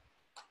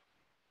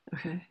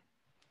 Okay.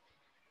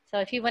 So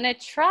if you want to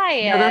try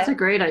it. Yeah,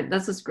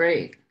 this is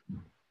great.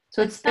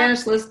 So it's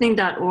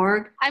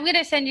SpanishListening.org. I'm going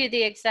to send you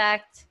the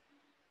exact.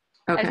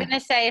 I was going to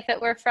say, if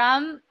it were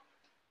from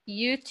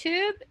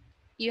YouTube,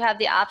 you have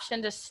the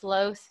option to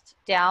slow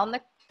down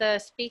the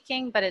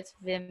speaking, but it's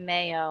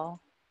Vimeo.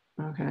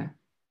 Okay.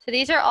 So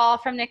these are all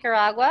from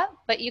Nicaragua,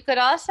 but you could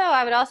also,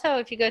 I would also,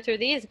 if you go through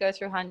these, go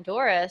through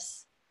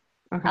Honduras,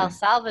 El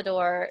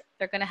Salvador,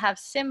 they're going to have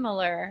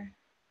similar,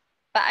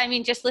 but I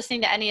mean, just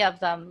listening to any of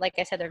them, like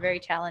I said, they're very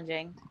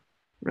challenging.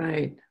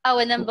 Right. Oh,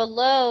 and then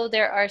below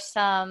there are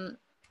some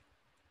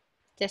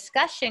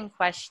discussion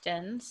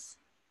questions.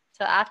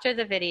 So after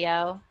the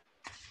video,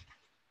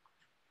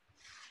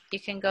 you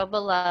can go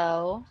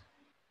below.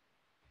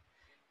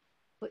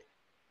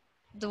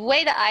 The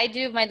way that I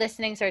do my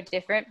listenings are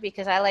different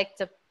because I like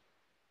to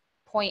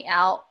point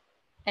out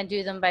and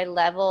do them by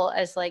level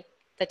as like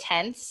the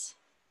tense,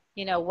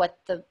 what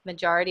the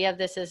majority of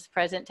this is: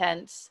 present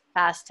tense,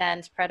 past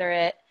tense,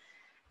 preterite.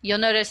 You'll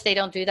notice they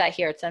don't do that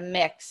here. It's a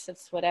mix.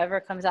 It's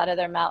whatever comes out of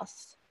their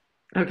mouths.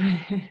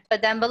 Okay.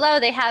 But then below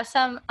they have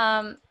some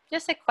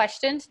just like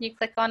questions, and you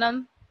click on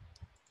them.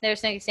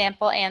 There's an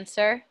example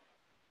answer.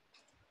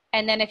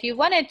 And then if you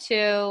wanted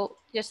to,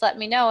 just let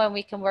me know and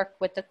we can work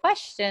with the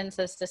questions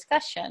as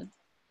discussion.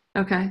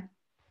 Okay.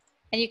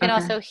 And you can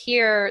also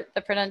hear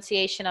the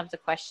pronunciation of the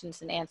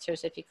questions and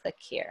answers if you click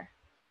here.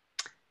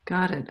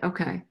 Got it.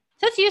 Okay.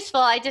 So it's useful.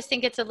 I just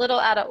think it's a little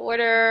out of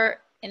order.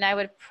 And I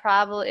would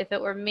probably, if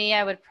it were me,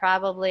 I would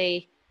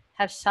probably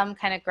have some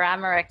kind of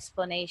grammar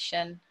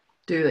explanation.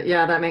 Do that.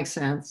 Yeah, that makes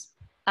sense.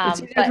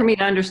 It's easier for me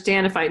to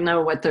understand if I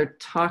know what they're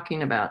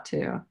talking about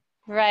too.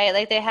 Right.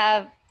 Like they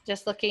have,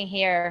 just looking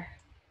here,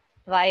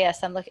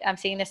 Vias, I'm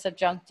seeing the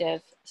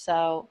subjunctive.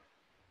 So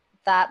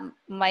that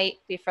might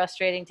be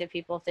frustrating to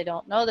people if they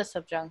don't know the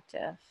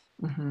subjunctive.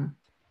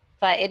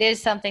 But it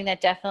is something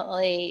that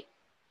definitely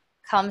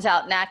comes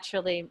out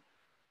naturally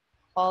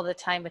all the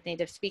time with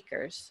native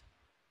speakers.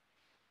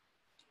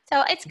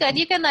 So it's good.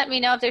 You can let me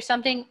know if there's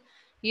something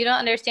you don't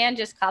understand,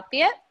 just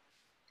copy it.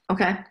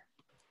 Okay.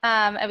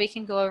 And we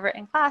can go over it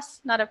in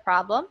class, not a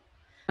problem.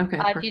 Okay.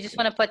 If you just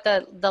want to put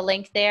the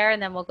link there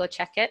and then we'll go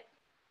check it.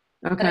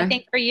 Okay. But I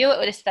think for you, it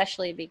would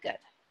especially be good.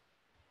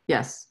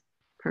 Yes.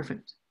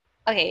 Perfect.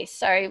 Okay.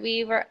 Sorry.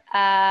 We were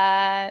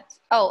at,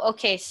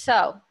 okay.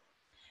 So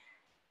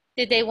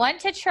did they want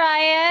to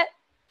try it?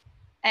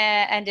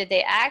 And did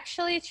they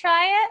actually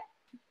try it?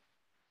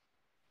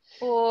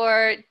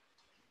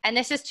 And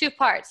this is 2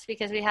 parts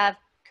because we have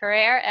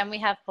querer and we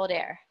have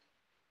poder.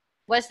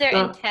 Was there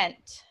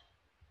intent?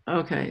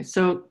 Okay,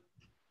 so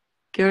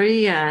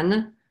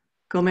querían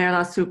comer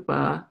la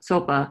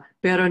sopa,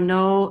 pero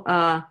no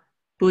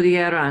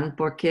pudieron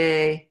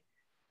porque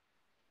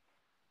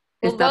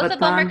Well, both estaba of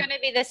them are tan... going to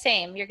be the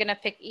same. You're going to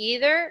pick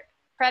either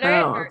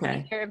preterite Oh, or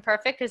okay, either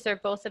imperfect because they're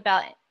both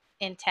about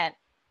intent.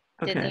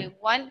 Did okay. they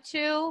want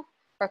to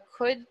or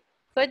could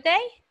they?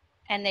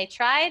 And they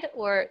tried,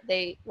 or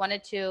they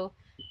wanted to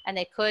and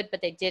they could,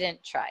 but they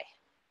didn't try.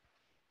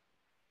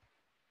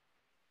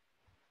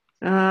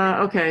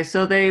 Okay,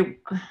 so they...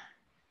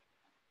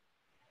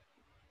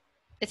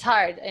 It's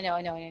hard. I know.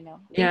 Think of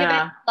it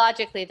Yeah,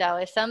 logically, though.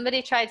 If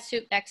somebody tried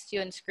soup next to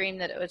you and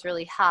screamed that it was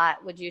really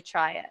hot, would you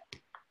try it?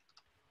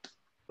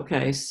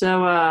 okay,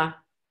 so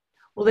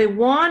well, they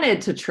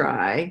wanted to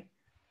try,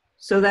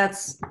 so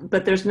that's,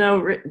 but there's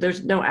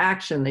no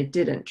action. They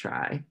didn't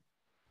try.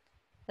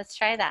 Let's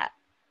try that.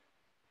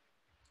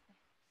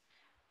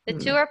 The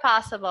two Hmm. are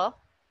possible,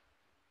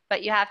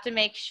 but you have to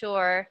make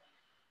sure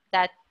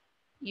that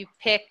you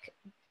pick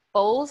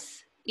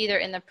both either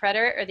in the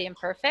preterite or the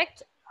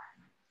imperfect.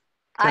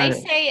 I Got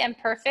it. say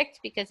imperfect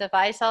because if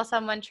I saw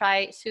someone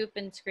try soup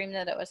and scream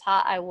that it was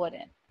hot, I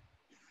wouldn't,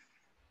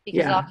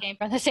 because it all Yeah. came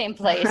from the same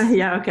place.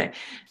 Yeah, okay.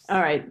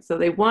 All right, so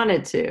they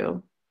wanted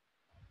to.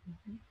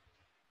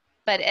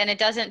 And it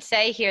doesn't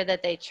say here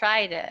that they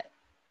tried it.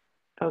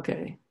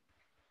 Okay,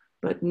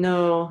 but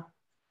no.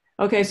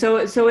 Okay,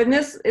 so in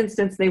this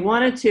instance, they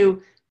wanted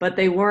to, but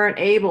they weren't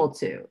able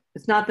to.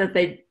 It's not that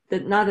they.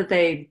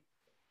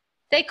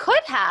 They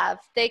could have.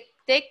 They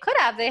could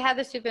have. They had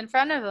the soup in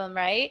front of them,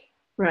 right?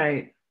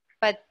 Right,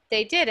 But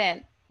they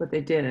didn't. but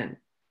they didn't.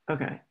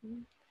 Okay.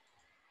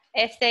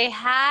 If they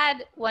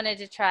had wanted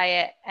to try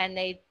it and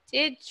they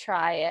did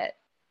try it,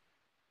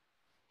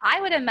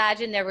 I would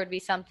imagine there would be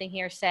something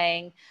here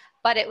saying,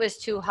 but it was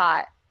too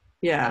hot.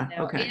 Yeah, You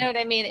know okay. what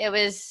I mean?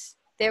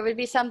 There would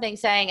be something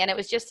saying, and it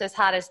was just as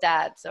hot as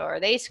dad's, or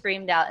they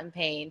screamed out in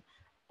pain.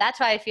 That's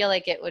why I feel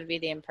like it would be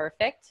the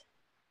imperfect,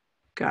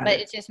 Got but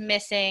it. it's just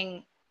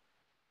missing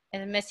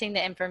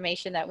the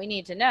information that we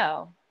need to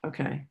know.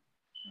 Okay.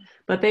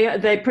 But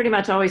they pretty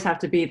much always have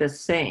to be the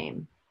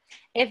same.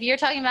 If you're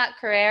talking about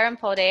career and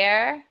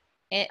poder,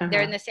 they're in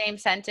Uh-huh. the same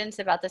sentence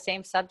about the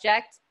same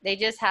subject. They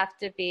just have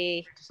to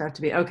be Just have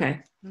to be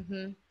okay.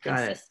 Got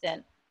it.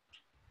 consistent.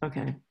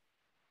 Okay.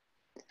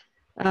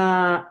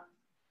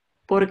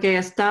 Porque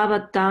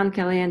estaba tan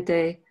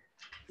caliente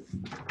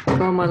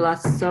como la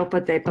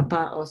sopa de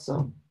papá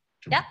oso.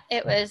 Yep,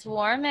 it was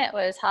warm. It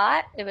was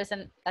hot.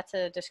 That's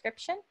a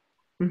description.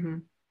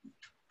 Mhm.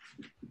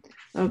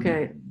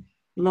 Okay.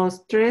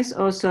 Los tres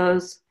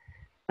osos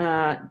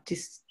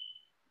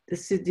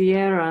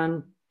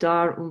decidieron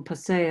dar un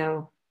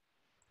paseo.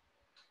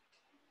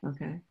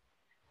 Okay.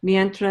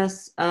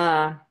 Mientras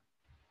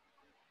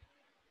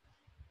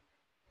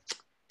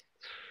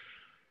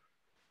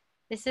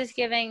This is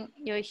giving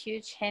you a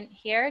huge hint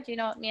here. Do you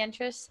know what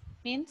mientras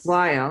means?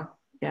 while,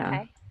 yeah.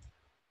 Okay.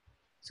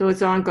 So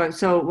it's ongoing.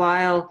 So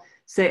while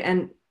se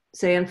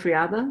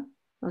enfriaba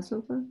la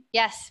sopa?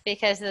 Yes,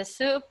 because the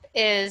soup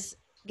is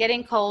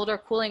getting cold or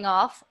cooling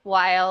off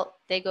while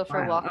they go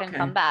for a walk and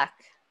come back.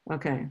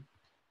 Okay.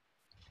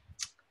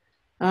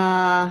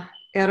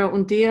 Era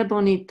un día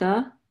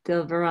bonita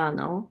del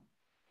verano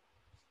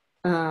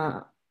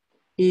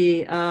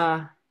y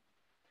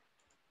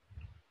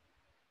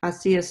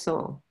hacía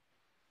sol.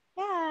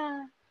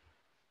 Yeah.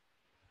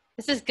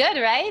 This is good,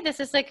 right? This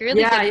is like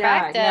really good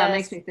practice. Yeah, it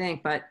makes me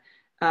think, but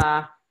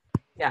yeah.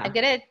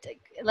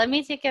 Let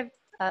me take a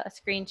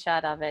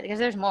screenshot of it because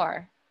there's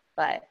more,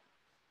 but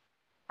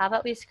how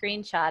about we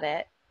screenshot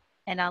it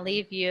and I'll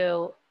leave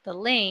you the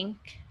link.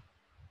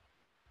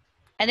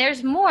 And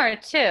there's more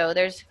too.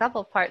 There's a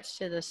couple parts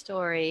to the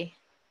story.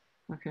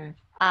 Okay.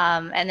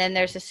 And then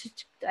there's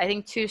I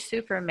think 2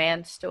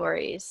 Superman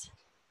stories.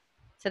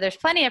 So there's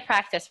plenty of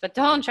practice, but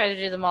don't try to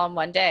do them all in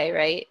one day,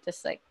 right?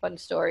 Just like one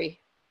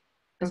story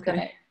is going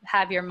to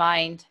have your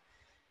mind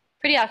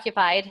pretty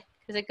occupied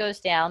because it goes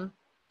down.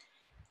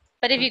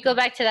 But if you go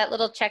back to that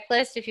little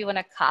checklist, if you want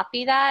to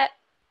copy that,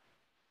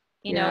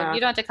 you know, you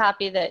don't have to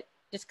copy that,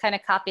 just kind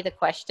of copy the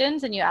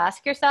questions and you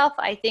ask yourself.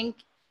 I think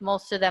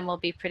most of them will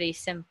be pretty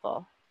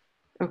simple.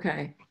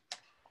 Okay.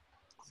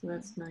 So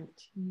that's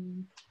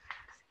 19.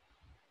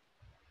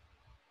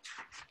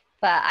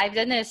 But I've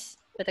done this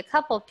with a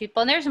couple of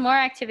people, and there's more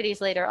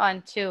activities later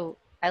on too.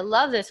 I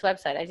love this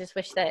website. I just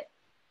wish that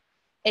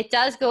it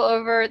does go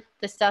over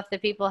the stuff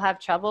that people have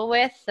trouble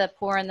with, the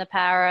poor and the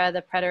para,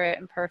 the preterite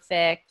and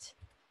perfect.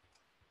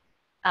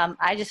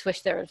 I just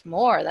wish there was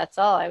more. That's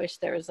all. I wish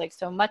there was like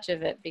so much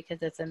of it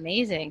because it's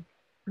amazing.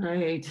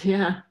 Right.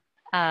 Yeah.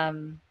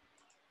 And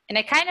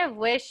I kind of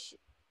wish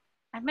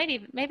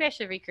maybe I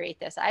should recreate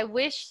this. I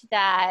wish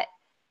that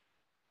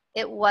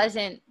it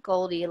wasn't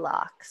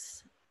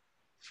Goldilocks.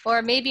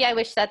 Or maybe I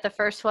wish that the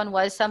first one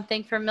was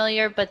something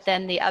familiar, but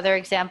then the other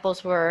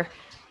examples were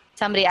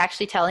somebody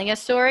actually telling a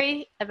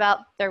story about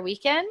their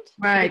weekend.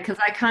 Right, because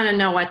I kind of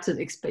know what to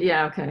expect.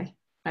 Yeah, okay.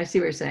 I see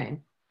what you're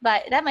saying.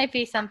 But that might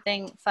be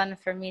something fun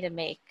for me to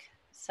make.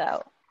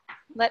 So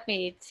let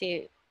me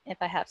see if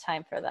I have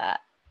time for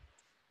that.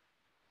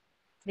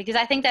 because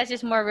I think that's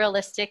just more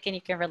realistic and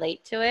you can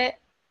relate to it.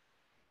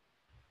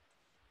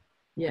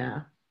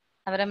 Yeah.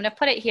 But I'm going to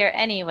put it here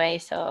anyway.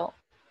 So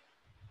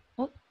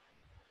I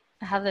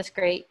have this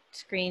great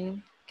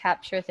screen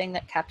capture thing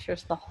that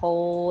captures the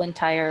whole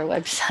entire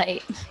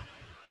website.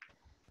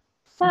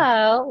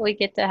 So we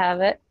get to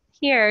have it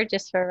here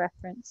just for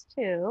reference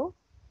too.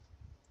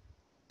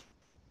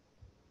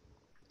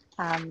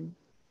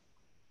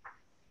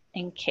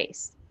 In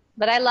case.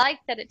 But I like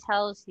that it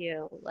tells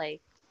you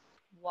like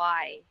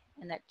why,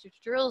 and that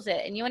just drills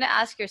it. And you want to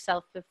ask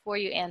yourself before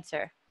you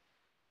answer.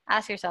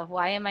 Ask yourself,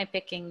 why am I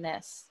picking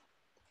this?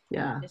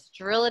 Yeah. Just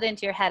drill it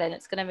into your head, and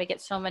it's going to make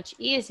it so much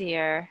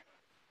easier.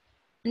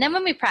 And then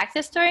when we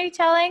practice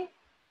storytelling,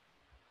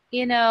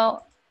 you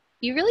know,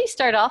 you really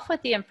start off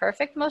with the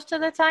imperfect most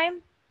of the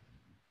time.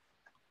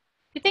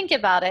 If you think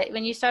about it,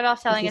 when you start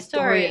off telling a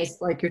story,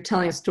 it's like you're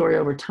telling a story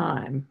over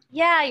time.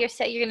 Yeah, you're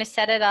going to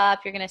set it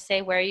up. You're going to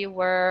say where you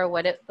were,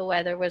 what the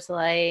weather was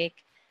like,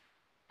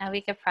 and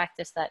we could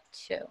practice that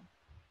too.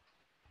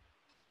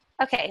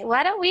 Okay,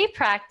 why don't we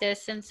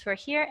practice, since we're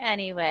here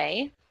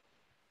anyway,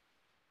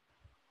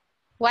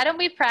 why don't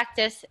we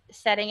practice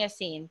setting a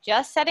scene?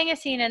 Just setting a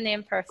scene in the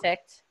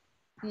imperfect,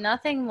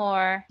 nothing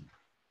more,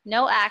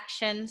 no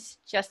actions,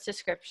 just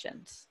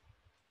descriptions.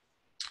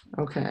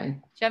 Okay. Do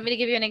you want me to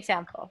give you an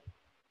example?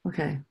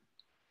 Okay.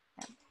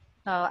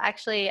 Oh,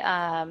 actually,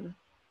 well,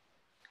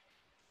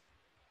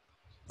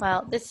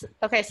 so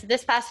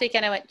this past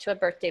weekend I went to a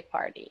birthday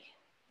party,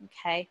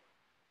 okay?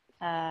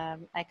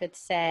 I could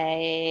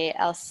say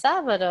el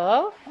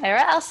sábado,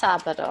 era el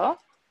sábado.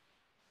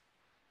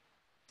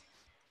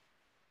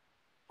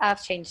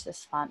 I've changed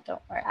this font,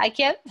 don't worry. I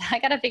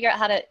gotta figure out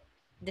how to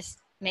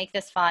make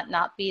this font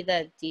not be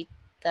the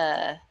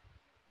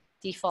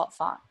default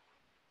font.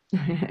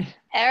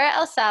 Era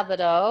el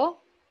sábado,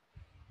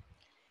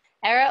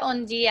 era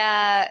un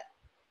día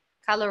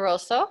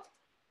caluroso.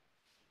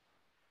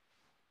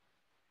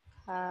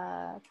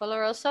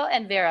 Caluroso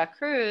en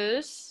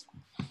Veracruz,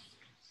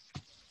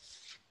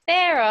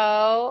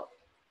 pero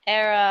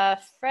era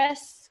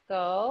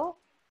fresco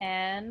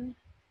en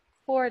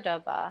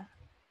Córdoba.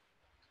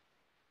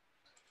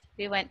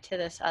 We went to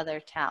this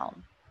other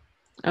town.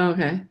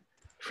 Okay.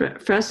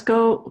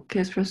 Fresco,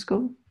 ¿qué es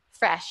fresco?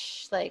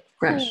 Fresh, like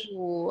fresh.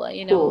 Cool,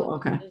 you know. Cool,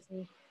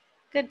 okay.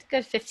 Good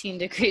 15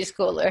 degrees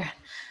cooler.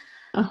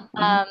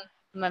 Oh,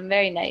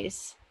 Very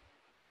nice.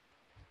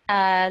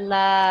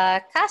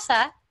 La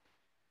casa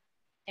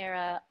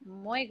era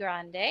muy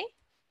grande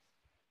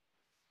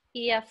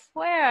y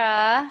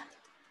afuera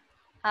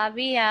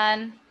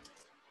habían,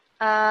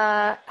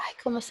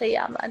 ¿cómo se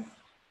llaman?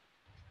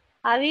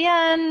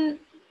 Habían,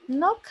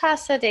 no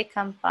casa de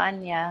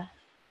campaña,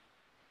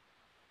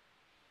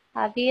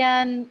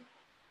 habían,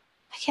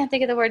 I can't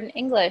think of the word in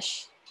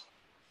English,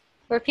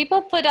 where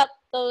people put up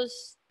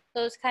those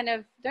kind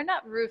of, they're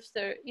not roofs,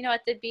 they're, you know,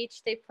 at the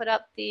beach, they put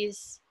up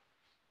these.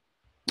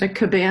 Like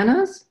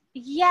cabanas?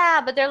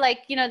 Yeah, but they're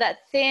like, you know,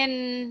 that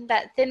thin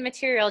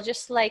material,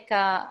 just like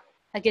a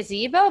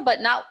gazebo, but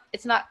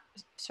it's not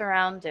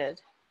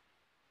surrounded.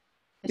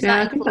 It's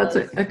yeah, not I think that's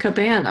a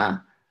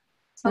cabana.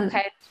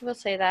 Okay, we'll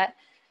say that.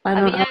 I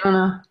don't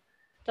know.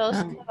 Dos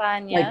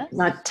cabañas. Like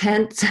not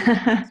tents.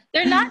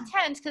 They're not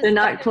tents because they're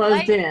not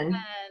closed in.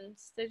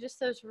 Tents. They're just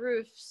those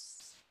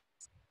roofs.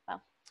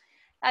 Well,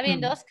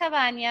 habían dos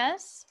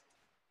cabañas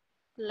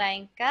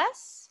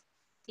blancas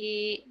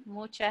y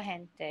mucha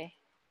gente.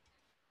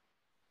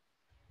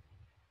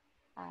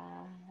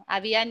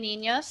 Había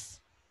niños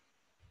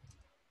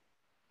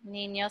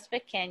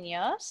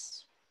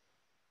pequeños.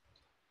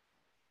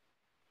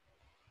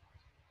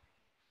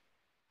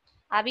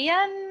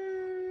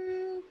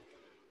 Habían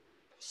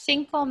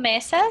 5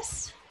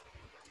 mesas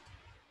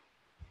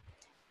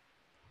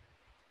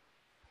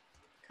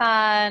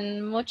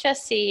con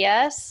muchas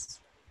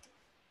sillas.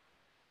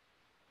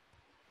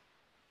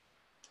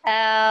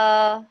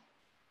 El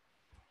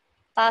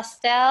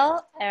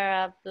pastel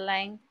era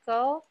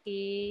blanco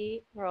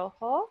y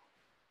rojo.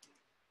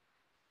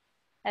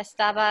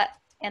 Estaba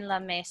en la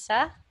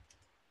mesa.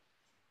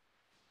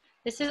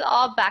 This is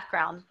all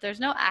background. There's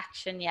no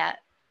action yet.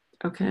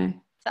 Okay.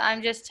 So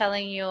I'm just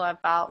telling you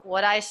about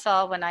what I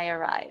saw when I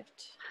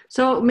arrived.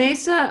 So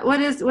mesa,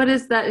 what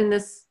is that in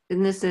this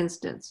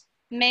instance?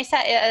 Mesa,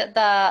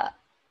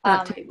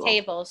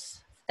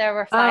 tables. There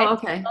were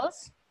 5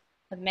 tables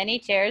with many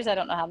chairs. I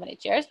don't know how many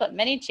chairs, but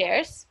many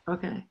chairs.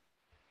 Okay.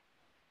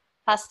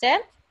 Pastel,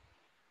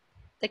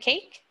 the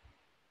cake.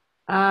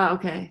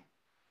 Okay.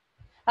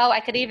 Oh, I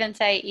could even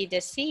say y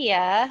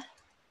decía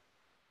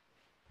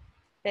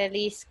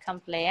feliz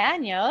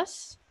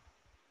cumpleaños.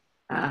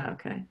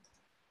 Okay.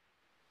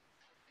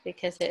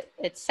 Because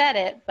it said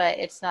it, but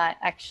it's not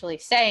actually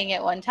saying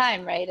it one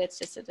time, right? It's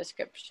just a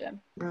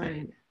description.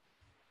 Right.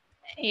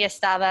 Y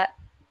estaba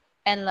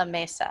en la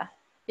mesa.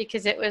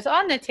 Because it was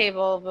on the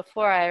table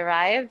before I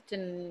arrived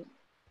and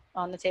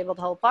on the table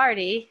the whole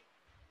party.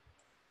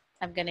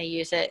 I'm going to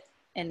use it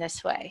in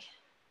this way.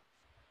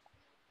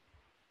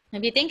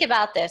 If you think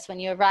about this,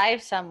 when you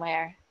arrive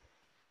somewhere,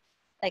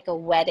 like a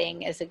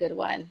wedding is a good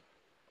one,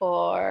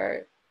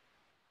 or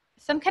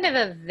some kind of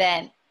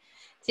event.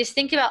 Just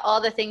think about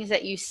all the things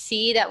that you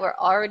see that were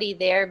already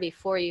there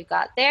before you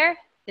got there.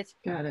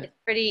 Got it.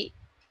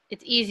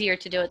 It's easier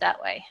to do it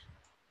that way.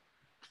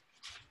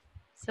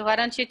 So why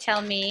don't you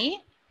tell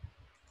me,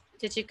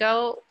 did you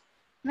go,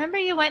 remember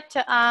you went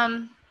to,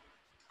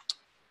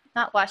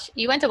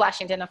 you went to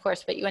Washington, of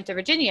course, but you went to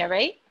Virginia,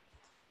 right?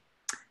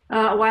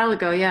 A while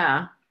ago,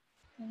 yeah.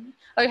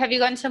 Or have you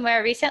gone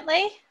somewhere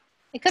recently?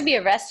 It could be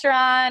a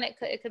restaurant.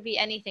 It could be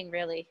anything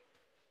really.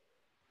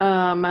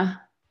 Yeah,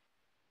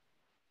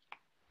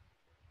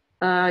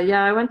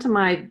 I went to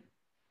my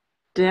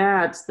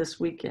dad's this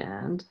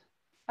weekend.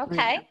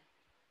 Okay.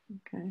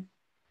 Okay.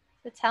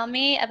 So tell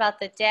me about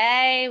the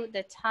day,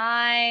 the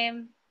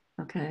time.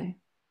 Okay.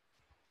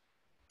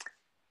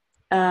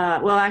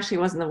 Well, actually,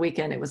 it wasn't the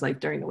weekend. It was like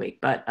during the week.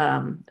 But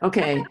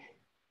okay.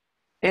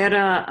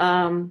 Era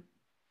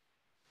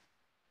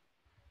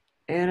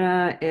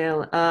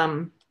el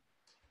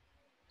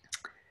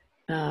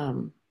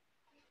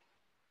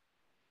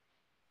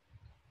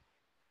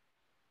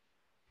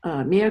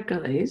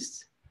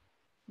miércoles.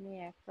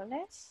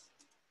 Miércoles.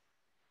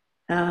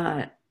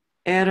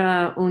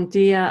 Era un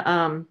día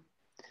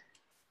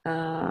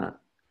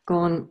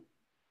con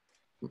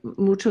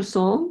mucho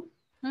sol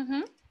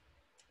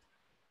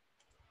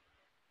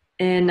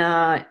in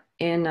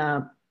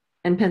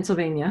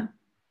Pennsylvania.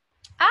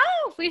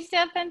 Oh, fuiste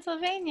a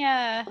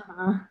Pennsylvania.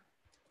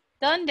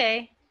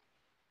 ¿Dónde?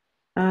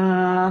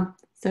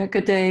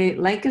 Cerca de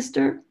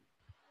Lancaster.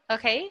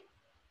 Okay.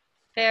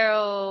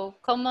 Pero,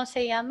 ¿cómo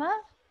se llama?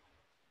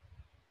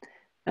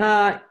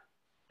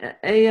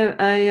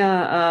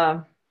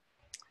 Ella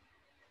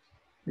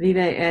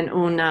vive en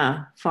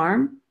una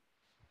farm.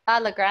 Ah,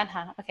 La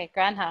Granja. Okay,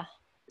 Granja.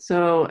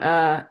 So,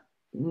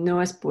 no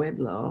es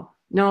pueblo.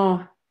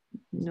 No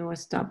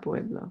está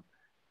pueblo.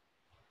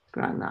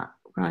 Granja.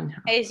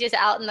 It's just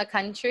out in the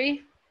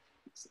country?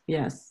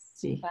 Yes,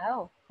 sí.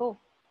 Wow,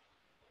 cool.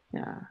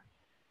 Yeah.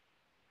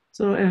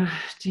 So,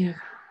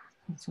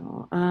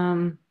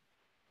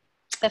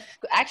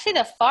 Actually,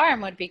 the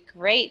farm would be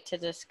great to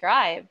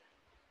describe.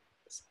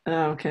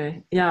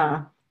 Okay,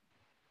 yeah.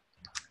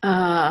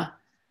 Okay.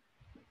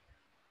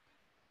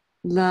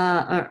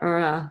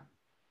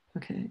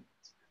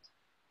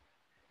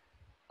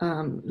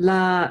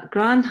 La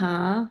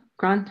granja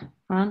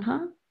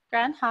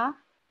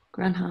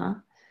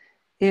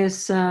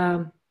is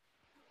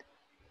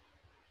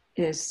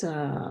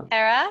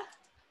Era?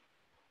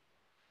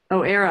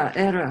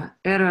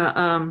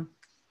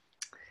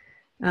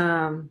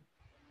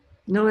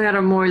 no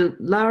era muy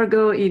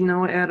largo y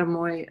no era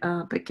muy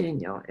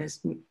pequeño.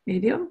 Es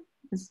medio.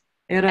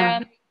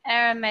 Era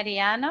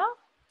mediano.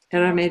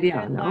 Era No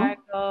mediano.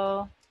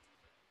 largo,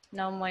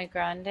 no muy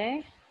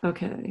grande.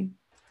 Okay.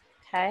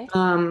 Okay.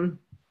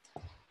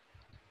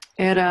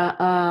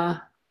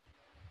 Era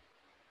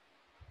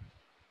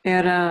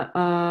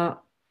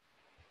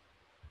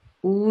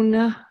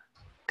una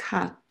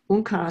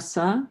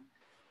casa.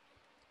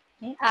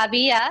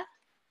 Había.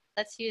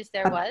 Let's use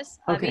there was.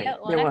 Okay, Había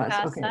there una was.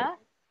 casa. Okay.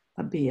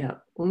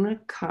 Había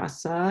una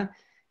casa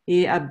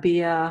y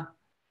había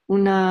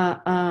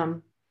una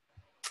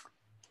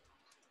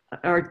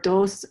or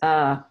dos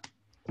how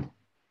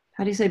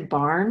do you say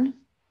barn?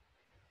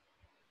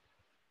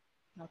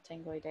 No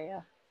tengo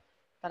idea,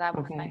 but I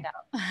will find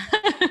out.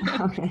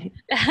 Okay.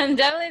 And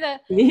definitely the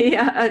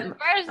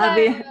first time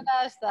había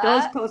that.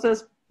 dos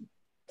cosas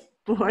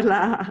por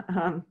la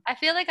I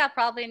feel like I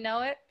probably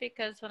know it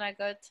because when I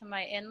go to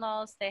my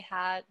in-laws, they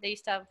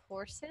used to have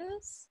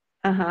horses.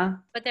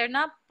 But they're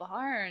not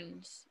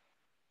barns,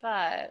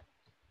 but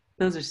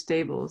those are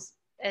stables.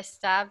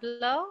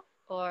 Establo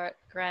or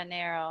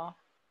granero.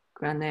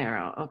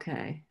 Granero,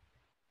 okay.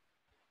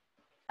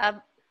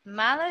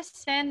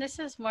 Malacin, this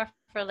is more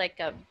for like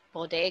a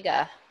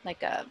bodega,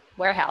 like a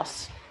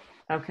warehouse.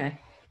 Okay.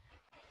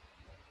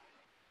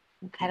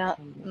 I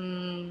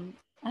don't,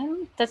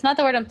 that's not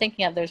the word I'm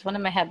thinking of. There's one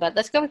in my head, but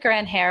let's go with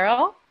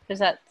granjero because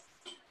that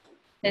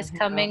is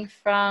coming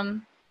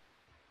from.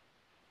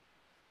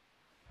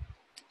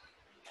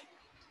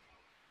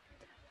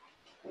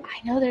 I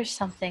know there's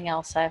something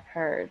else I've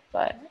heard,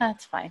 but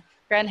that's fine.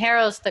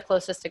 Granjero is the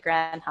closest to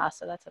granja,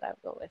 so that's what I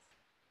would go with.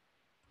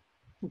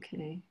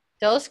 Okay.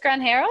 Dos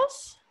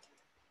granjeros?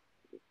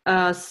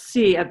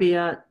 Sí,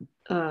 había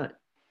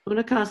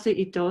una casa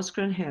y dos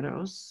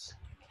granjeros.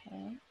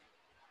 Okay.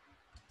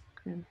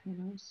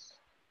 Granjeros.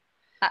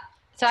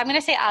 So I'm going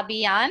to say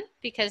habían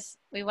because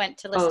we went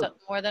to list up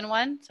more than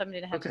one, so I'm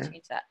going to have to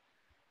change that.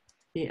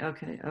 Yeah,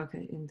 okay,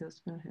 in dos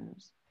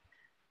granjeros.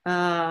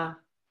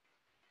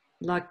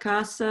 La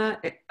casa,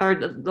 or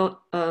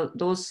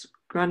dos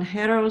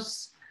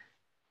granjeros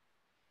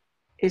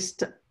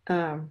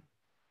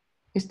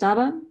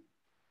estaban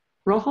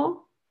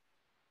rojo?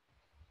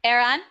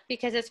 Eran,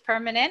 because it's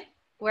permanent,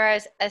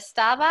 whereas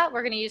estaba,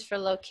 we're going to use for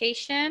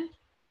location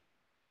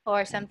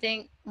or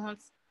something.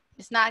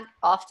 It's not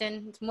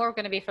often. It's more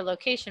going to be for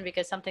location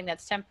because something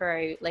that's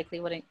temporary likely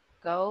wouldn't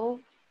go.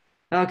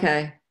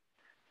 Okay.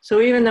 So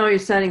even though you're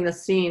setting the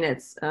scene,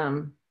 it's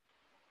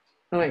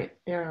Oh, wait.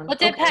 Well, it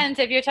depends.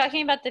 If you're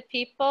talking about the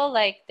people,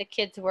 like the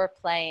kids were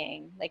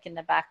playing, like in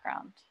the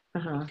background.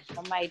 Uh-huh.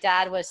 Or my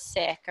dad was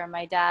sick, or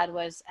my dad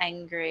was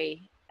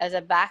angry. As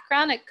a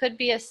background, it could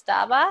be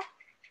estaba,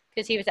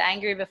 because he was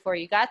angry before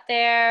you got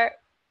there.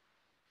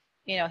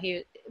 You know,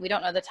 we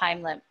don't know the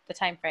time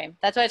frame.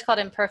 That's why it's called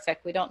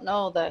imperfect. We don't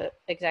know the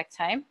exact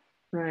time.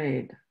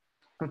 Right.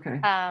 Okay.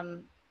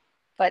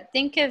 But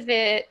think of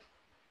it,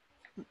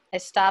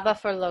 estaba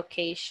for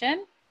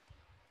location.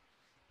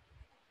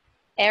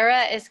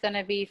 Era is going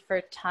to be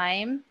for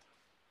time.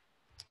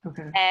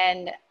 Okay.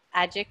 And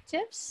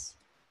adjectives.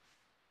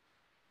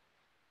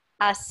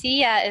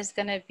 Hacía is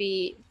going to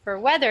be for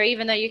weather,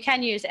 even though you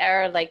can use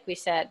era, like we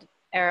said,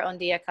 era un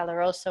día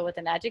caluroso with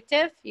an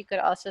adjective. You could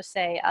also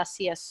say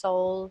hacía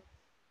sol.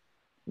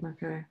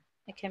 Okay.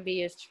 It can be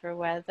used for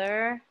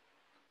weather.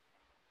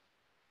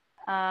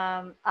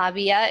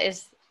 Había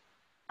is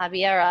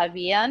había or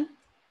habían.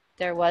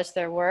 There was,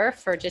 there were,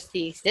 for just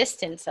the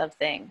existence of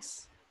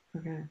things.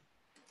 Okay.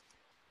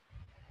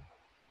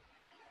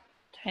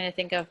 Trying to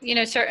think of, you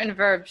know, certain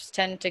verbs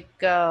tend to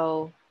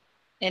go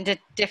into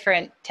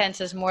different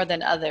tenses more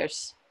than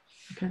others.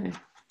 Okay.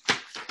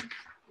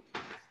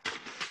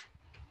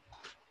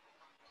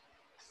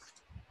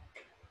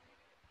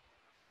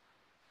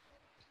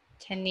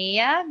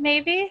 Tenía,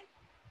 maybe?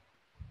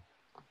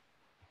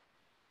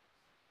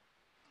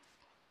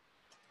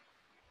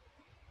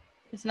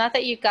 It's not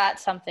that you got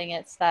something,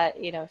 it's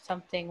that, you know,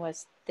 something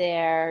was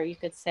there. You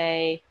could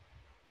say,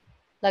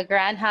 La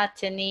granja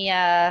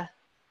tenía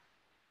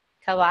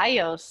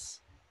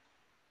caballos.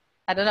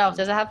 I don't know,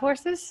 does it have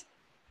horses?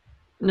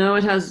 No,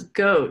 it has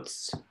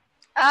goats.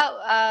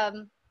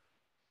 Oh,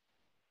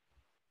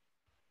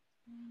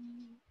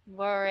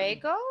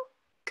 borrego?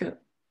 Go.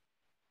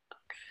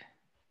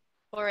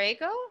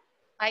 Borrego?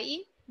 I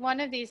eat one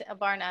of these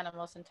barn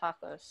animals in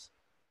tacos,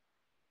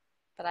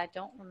 but I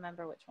don't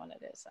remember which one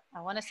it is.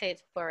 I want to say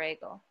it's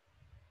borrego.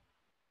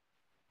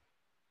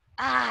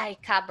 Ay,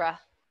 cabra.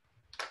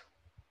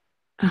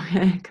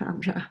 Okay,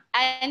 Cabra.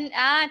 And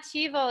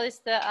Chivo is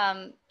the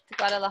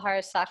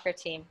Guadalajara soccer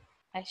team.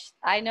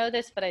 I know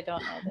this, but I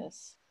don't know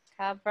this.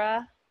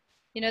 Cabra.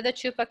 You know the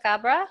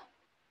chupacabra?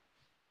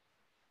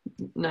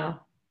 No.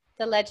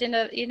 The legend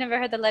of, you never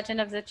heard the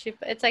legend of the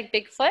chupa? It's like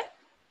Bigfoot.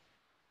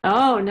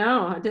 Oh,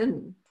 no, I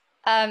didn't.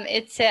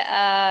 It's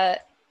a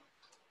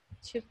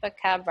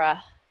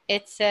chupacabra.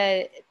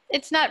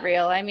 It's not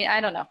real. I mean,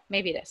 I don't know.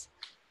 Maybe it is.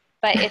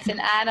 But it's an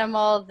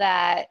animal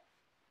that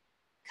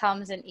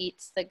comes and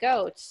eats the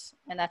goats.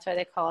 And that's why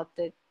they call it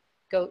the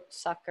goat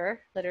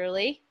sucker,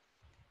 literally.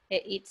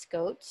 It eats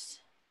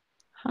goats.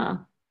 Huh.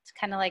 It's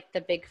kind of like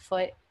the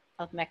Bigfoot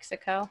of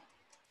Mexico.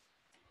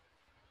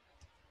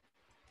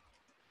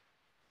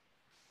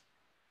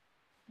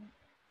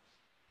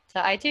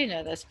 So I do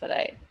know this, but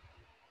I'm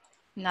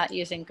not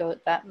using goat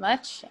that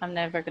much. I'm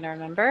never going to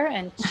remember.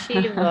 And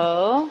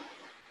chivo,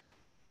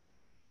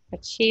 or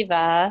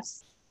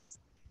chivas,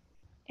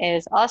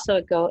 is also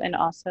a goat and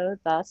also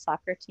the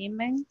soccer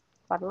team in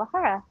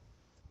Guadalajara.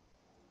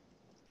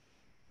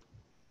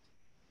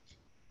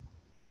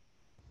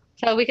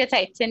 So we could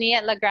say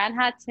tenía, la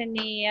granja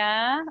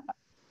tenía,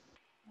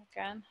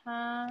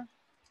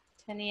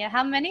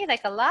 how many?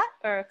 Like a lot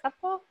or a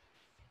couple?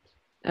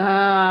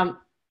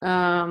 24.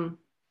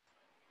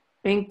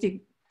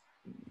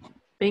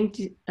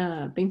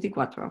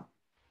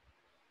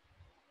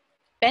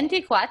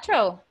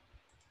 24.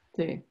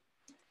 Sí.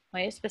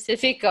 Muy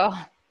específico.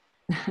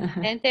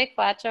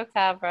 24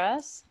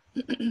 cabras.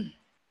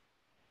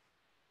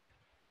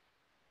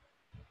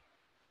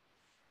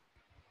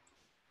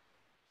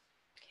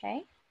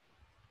 Okay.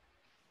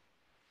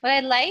 What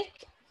I'd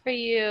like for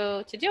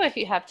you to do, if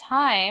you have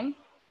time,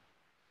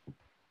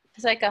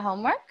 is like a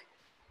homework.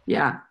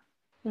 Yeah.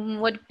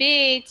 Would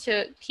be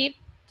to keep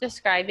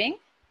describing.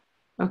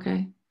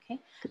 Okay. Okay.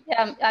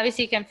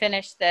 Obviously, you can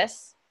finish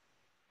this,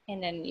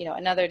 and then, you know,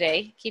 another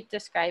day, keep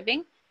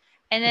describing,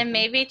 and then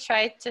maybe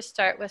try to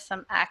start with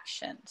some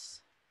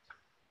actions.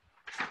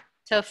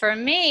 So for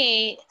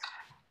me,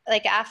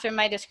 like after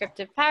my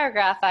descriptive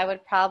paragraph, I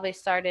would probably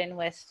start in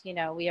with, you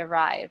know, we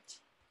arrived.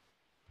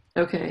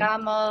 Okay.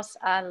 Llegamos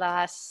a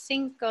las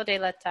 5 de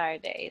la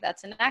tarde.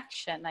 That's an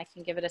action. I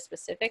can give it a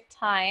specific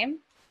time.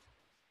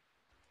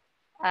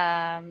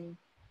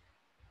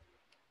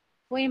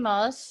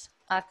 Fuimos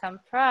a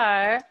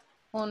comprar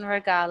un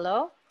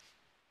regalo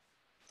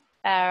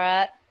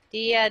para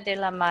Día de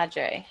la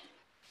Madre.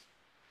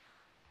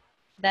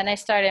 Then I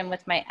start in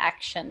with my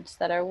actions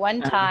that are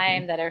one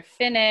time, that are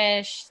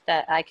finished,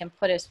 that I can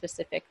put a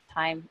specific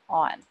time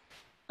on.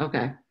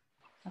 Okay.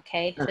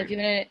 Okay, so if you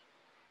want to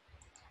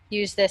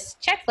use this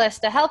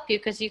checklist to help you,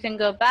 because you can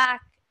go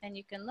back and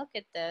you can look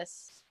at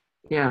this.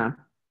 Yeah.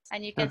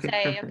 And you can say,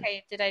 perfect.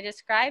 Okay, did I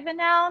describe a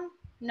noun?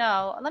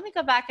 No, let me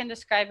go back and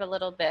describe a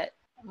little bit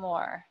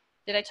more.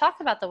 Did I talk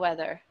about the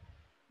weather?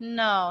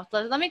 No,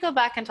 let me go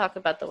back and talk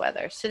about the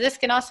weather. So this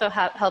can also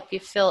help you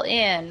fill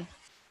in.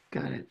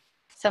 Got it.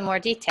 Some more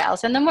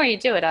details. And the more you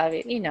do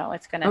it, you know,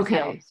 it's going to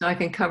Okay, so I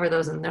can cover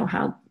those and know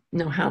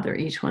how they're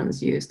each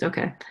one's used.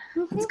 Okay,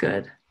 that's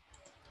good.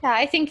 Yeah,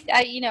 I think,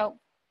 you know,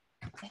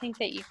 I think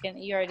that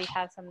you already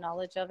have some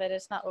knowledge of it.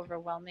 It's not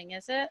overwhelming,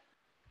 is it?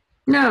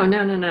 No,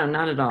 no, no, no,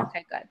 not at all.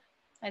 Okay, good.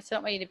 I just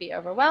don't want you to be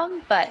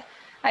overwhelmed, but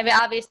I mean,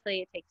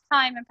 obviously it takes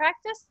time and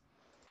practice,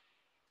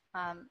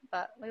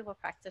 but we will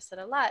practice it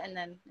a lot and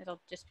then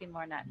it'll just be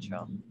more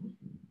natural.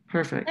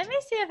 Perfect. Let me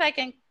see if I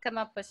can come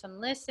up with some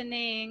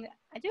listening.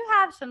 I do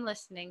have some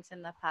listenings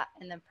in the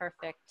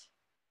perfect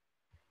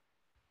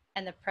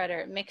and the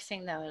preterite,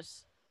 mixing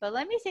those. But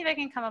let me see if I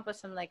can come up with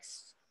some like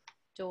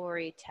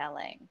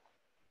storytelling.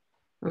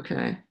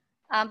 Okay.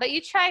 But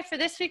you try for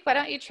this week. Why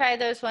don't you try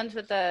those ones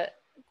with the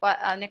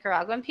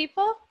Nicaraguan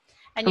people?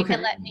 And you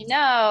can let me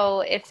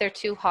know if they're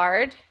too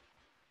hard.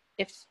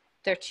 If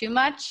they're too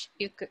much,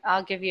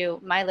 I'll give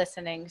you my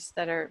listenings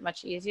that are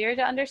much easier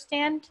to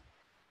understand.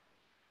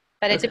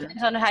 But it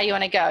depends on how you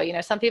want to go. You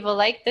know, some people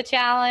like the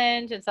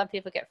challenge and some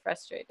people get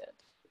frustrated.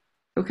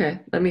 Okay,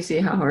 let me see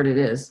how hard it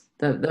is.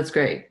 That's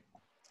great.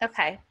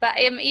 Okay, but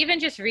even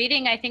just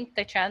reading, I think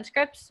the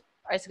transcripts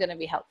is going to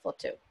be helpful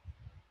too.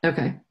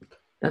 Okay,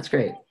 that's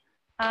great.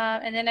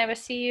 And then I will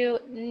see you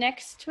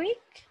next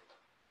week.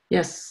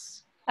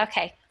 Yes.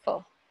 Okay,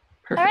 cool.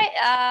 Perfect. All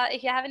right,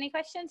 if you have any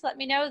questions, let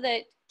me know.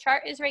 The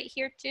chart is right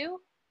here too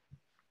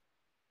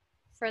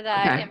for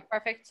the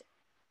imperfect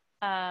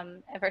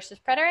versus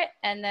preterite.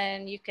 And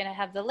then you can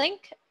have the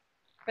link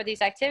for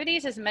these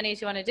activities, as many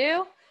as you want to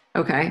do.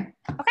 Okay.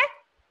 Okay.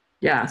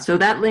 Yeah, so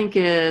that link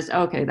is,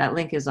 okay, that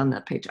link is on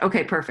that page.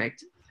 Okay,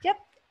 perfect. Yep.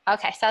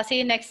 Okay, so I'll see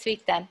you next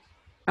week then.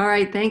 All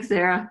right, thanks,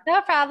 Sarah.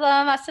 No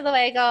problem. Hasta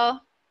luego.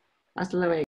 Hasta luego.